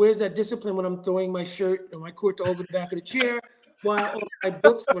 where's that discipline when I'm throwing my shirt and my kurta over the back of the chair, while all my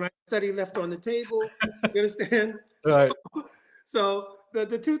books when I study left on the table? You understand? Right. So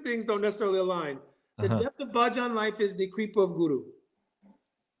the two things don't necessarily align. The depth of bhajan life is the kripa of Guru.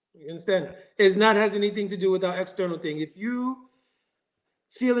 You understand? Has anything to do with our external thing. If you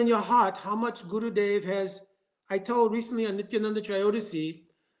feel in your heart how much Gurudev has, I told recently on Nityananda Trayodasi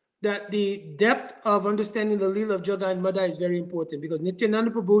that the depth of understanding the Leela of Jaga and Madhya is very important, because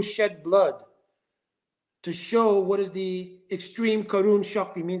Nityananda Prabhu shed blood to show what is the extreme Karun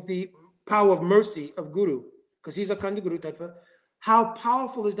Shakti, means the power of mercy of Guru, because he's a Khanda Guru Tattva. How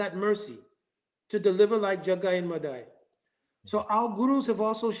powerful is that mercy to deliver like Jaga and Madhya? So our gurus have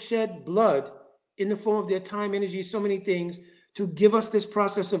also shed blood in the form of their time, energy, so many things to give us this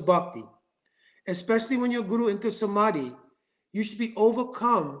process of bhakti. Especially when your guru enters samadhi, you should be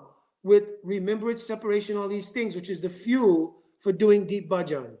overcome with remembrance, separation, all these things, which is the fuel for doing deep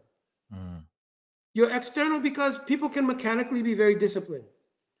bhajan. You're external because people can mechanically be very disciplined.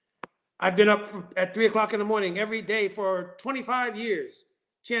 I've been up at 3 o'clock in the morning every day for 25 years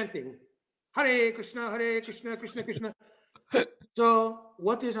chanting Hare Krishna, Krishna Krishna. So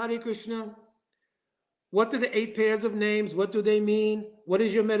what is Hare Krishna? What are the 8 pairs of names? What do they mean? What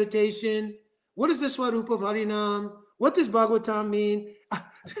is your meditation? What is the Swarup of Harinam? What does Bhagavatam mean?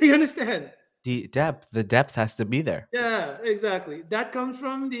 You understand? The depth has to be there. Yeah, exactly. That comes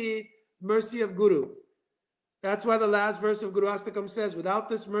from the mercy of Guru. That's why the last verse of Guru Astakam says, without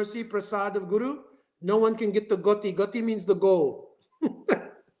this mercy, prasad of Guru, no one can get the goti. Goti means the goal.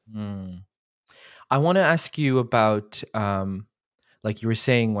 I want to ask you about, like you were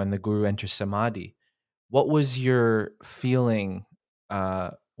saying, when the Guru enters Samadhi, what was your feeling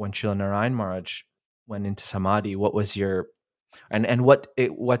when Srila Narayan Maharaj went into Samadhi? What was your, and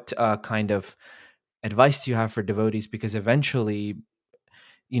what kind of advice do you have for devotees? Because eventually,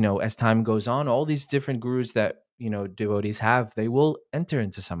 as time goes on, all these different gurus that devotees have, they will enter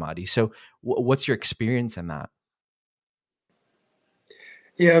into Samadhi. So what's your experience in that?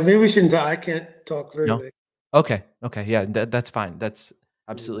 Yeah, maybe we shouldn't. I can't talk very late. Okay. Yeah, that's fine. That's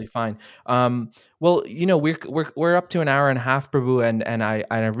absolutely fine. Well, we're up to an hour and a half, Prabhu, and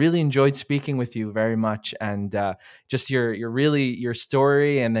I really enjoyed speaking with you very much, and just your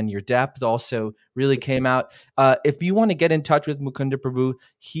story and then your depth also really came out. If you want to get in touch with Mukunda Prabhu,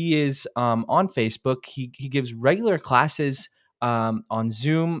 he is on Facebook. He gives regular classes on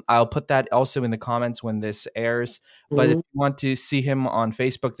Zoom. I'll put that also in the comments when this airs. But if you want to see him on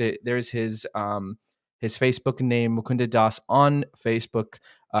Facebook, there's his Facebook name, Mukunda Das, on Facebook.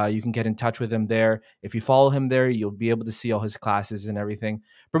 You can get in touch with him there. If you follow him there, you'll be able to see all his classes and everything.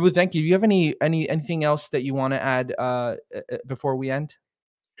 Prabhu, thank you. Do you have anything else that you want to add before we end?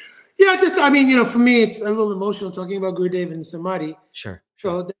 Yeah, for me, it's a little emotional talking about Gurudev and Samadhi. Sure.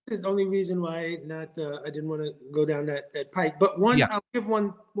 So this is the only reason why I didn't want to go down that pike. But I'll give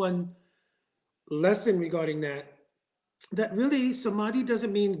one lesson regarding that really Samadhi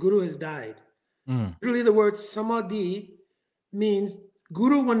doesn't mean Guru has died. Really, the word Samadhi means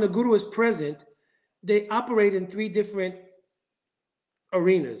Guru. When the Guru is present, they operate in three different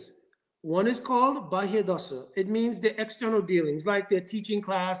arenas. One is called Bahya Dasa. It means the external dealings, like their teaching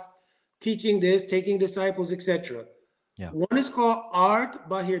class, teaching this, taking disciples, etc. Yeah. One is called Art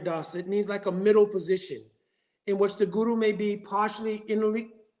Bahir Dasa. It means like a middle position in which the Guru may be partially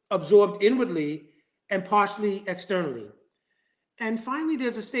absorbed inwardly and partially externally. And finally,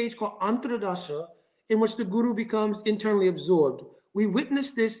 there's a stage called Antradasha, in which the Guru becomes internally absorbed. We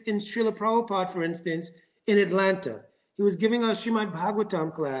witnessed this in Srila Prabhupada, for instance, in Atlanta. He was giving a Srimad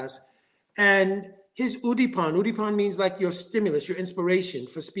Bhagavatam class, and his Udipan means like your stimulus, your inspiration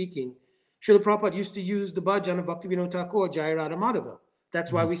for speaking. Srila Prabhupada used to use the Bhajan of Bhaktivinoda Thakur, Jaya Radha Madhava.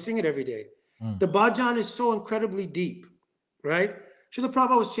 That's why we sing it every day. The Bhajan is so incredibly deep, right? Srila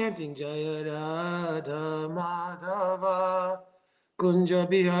Prabhupada was chanting, Jaya Radha Madhava, Kunja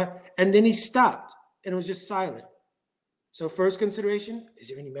Bihar, and then he stopped, and it was just silent. So first consideration, is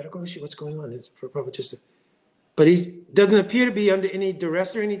there any medical issue? What's going on? It's probably but he doesn't appear to be under any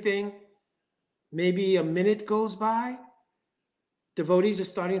duress or anything. Maybe a minute goes by. Devotees are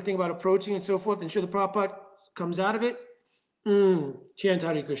starting to think about approaching and so forth, and Srila Prabhupada comes out of it. Chant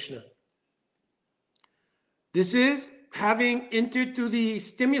Hare Krishna. This is having entered through the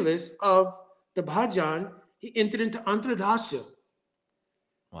stimulus of the bhajan, he entered into Antradasya.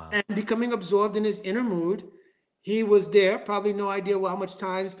 Wow. And becoming absorbed in his inner mood. He was there, probably no idea how much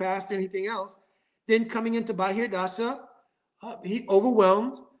time's passed or anything else. Then coming into Bahir Dasa, he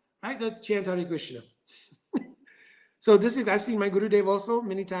overwhelmed, right? The chant Hare Krishna. So I've seen my Gurudev also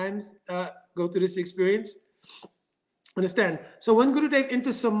many times go through this experience. Understand? So when Gurudev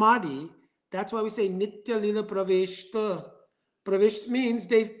enters Samadhi, that's why we say Nitya Lila Praveshta. Praveshta means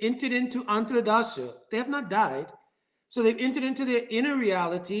they've entered into Antradasya. They have not died. So they've entered into their inner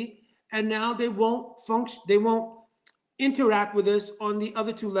reality, and now they won't function, they won't interact with us on the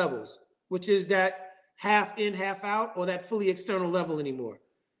other two levels, which is that half in, half out, or that fully external level anymore.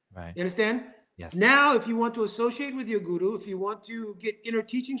 Right. You understand? Yes. Now, if you want to associate with your Guru, if you want to get inner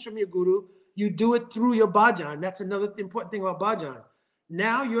teachings from your Guru, you do it through your bhajan. That's another important thing about bhajan.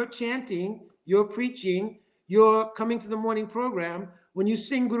 Now you're chanting, you're preaching, you're coming to the morning program. When you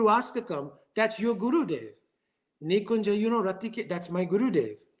sing Guru Astakam, that's your Gurudev. Nikunja, Ratike, that's my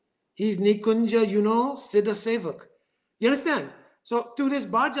Gurudev. He's Nikunja, Siddha Sevak. You understand? So through this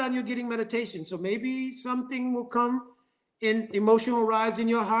bhajan, you're getting meditation. So maybe something will come in emotional rise in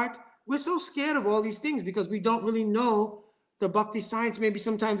your heart. We're so scared of all these things because we don't really know the bhakti science maybe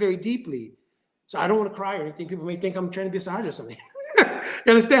sometimes very deeply. So I don't want to cry or anything. People may think I'm trying to be a sahaj or something.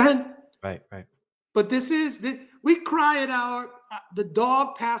 You understand? Right. But we cry at the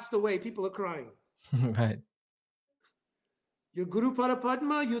dog passed away. People are crying. Right. Your Guru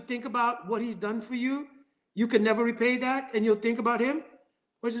Parapadma, you think about what he's done for you. You can never repay that, and you'll think about him,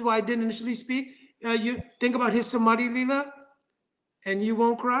 which is why I didn't initially speak. You think about his Samadhi Leela, and you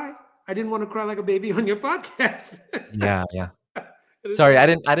won't cry. I didn't want to cry like a baby on your podcast. Yeah. Sorry, I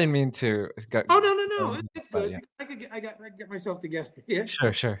didn't mean to. No. It's good. I got myself together. Yeah.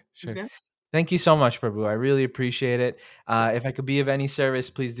 Sure. Understand? Thank you so much, Prabhu. I really appreciate it. If I could be of any service,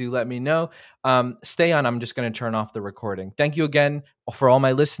 please do let me know. Stay on. I'm just going to turn off the recording. Thank you again for all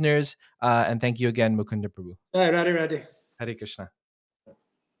my listeners. And thank you again, Mukunda Prabhu. Radhe. Hare Krishna.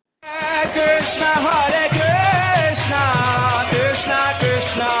 Hare Krishna, Hare Krishna.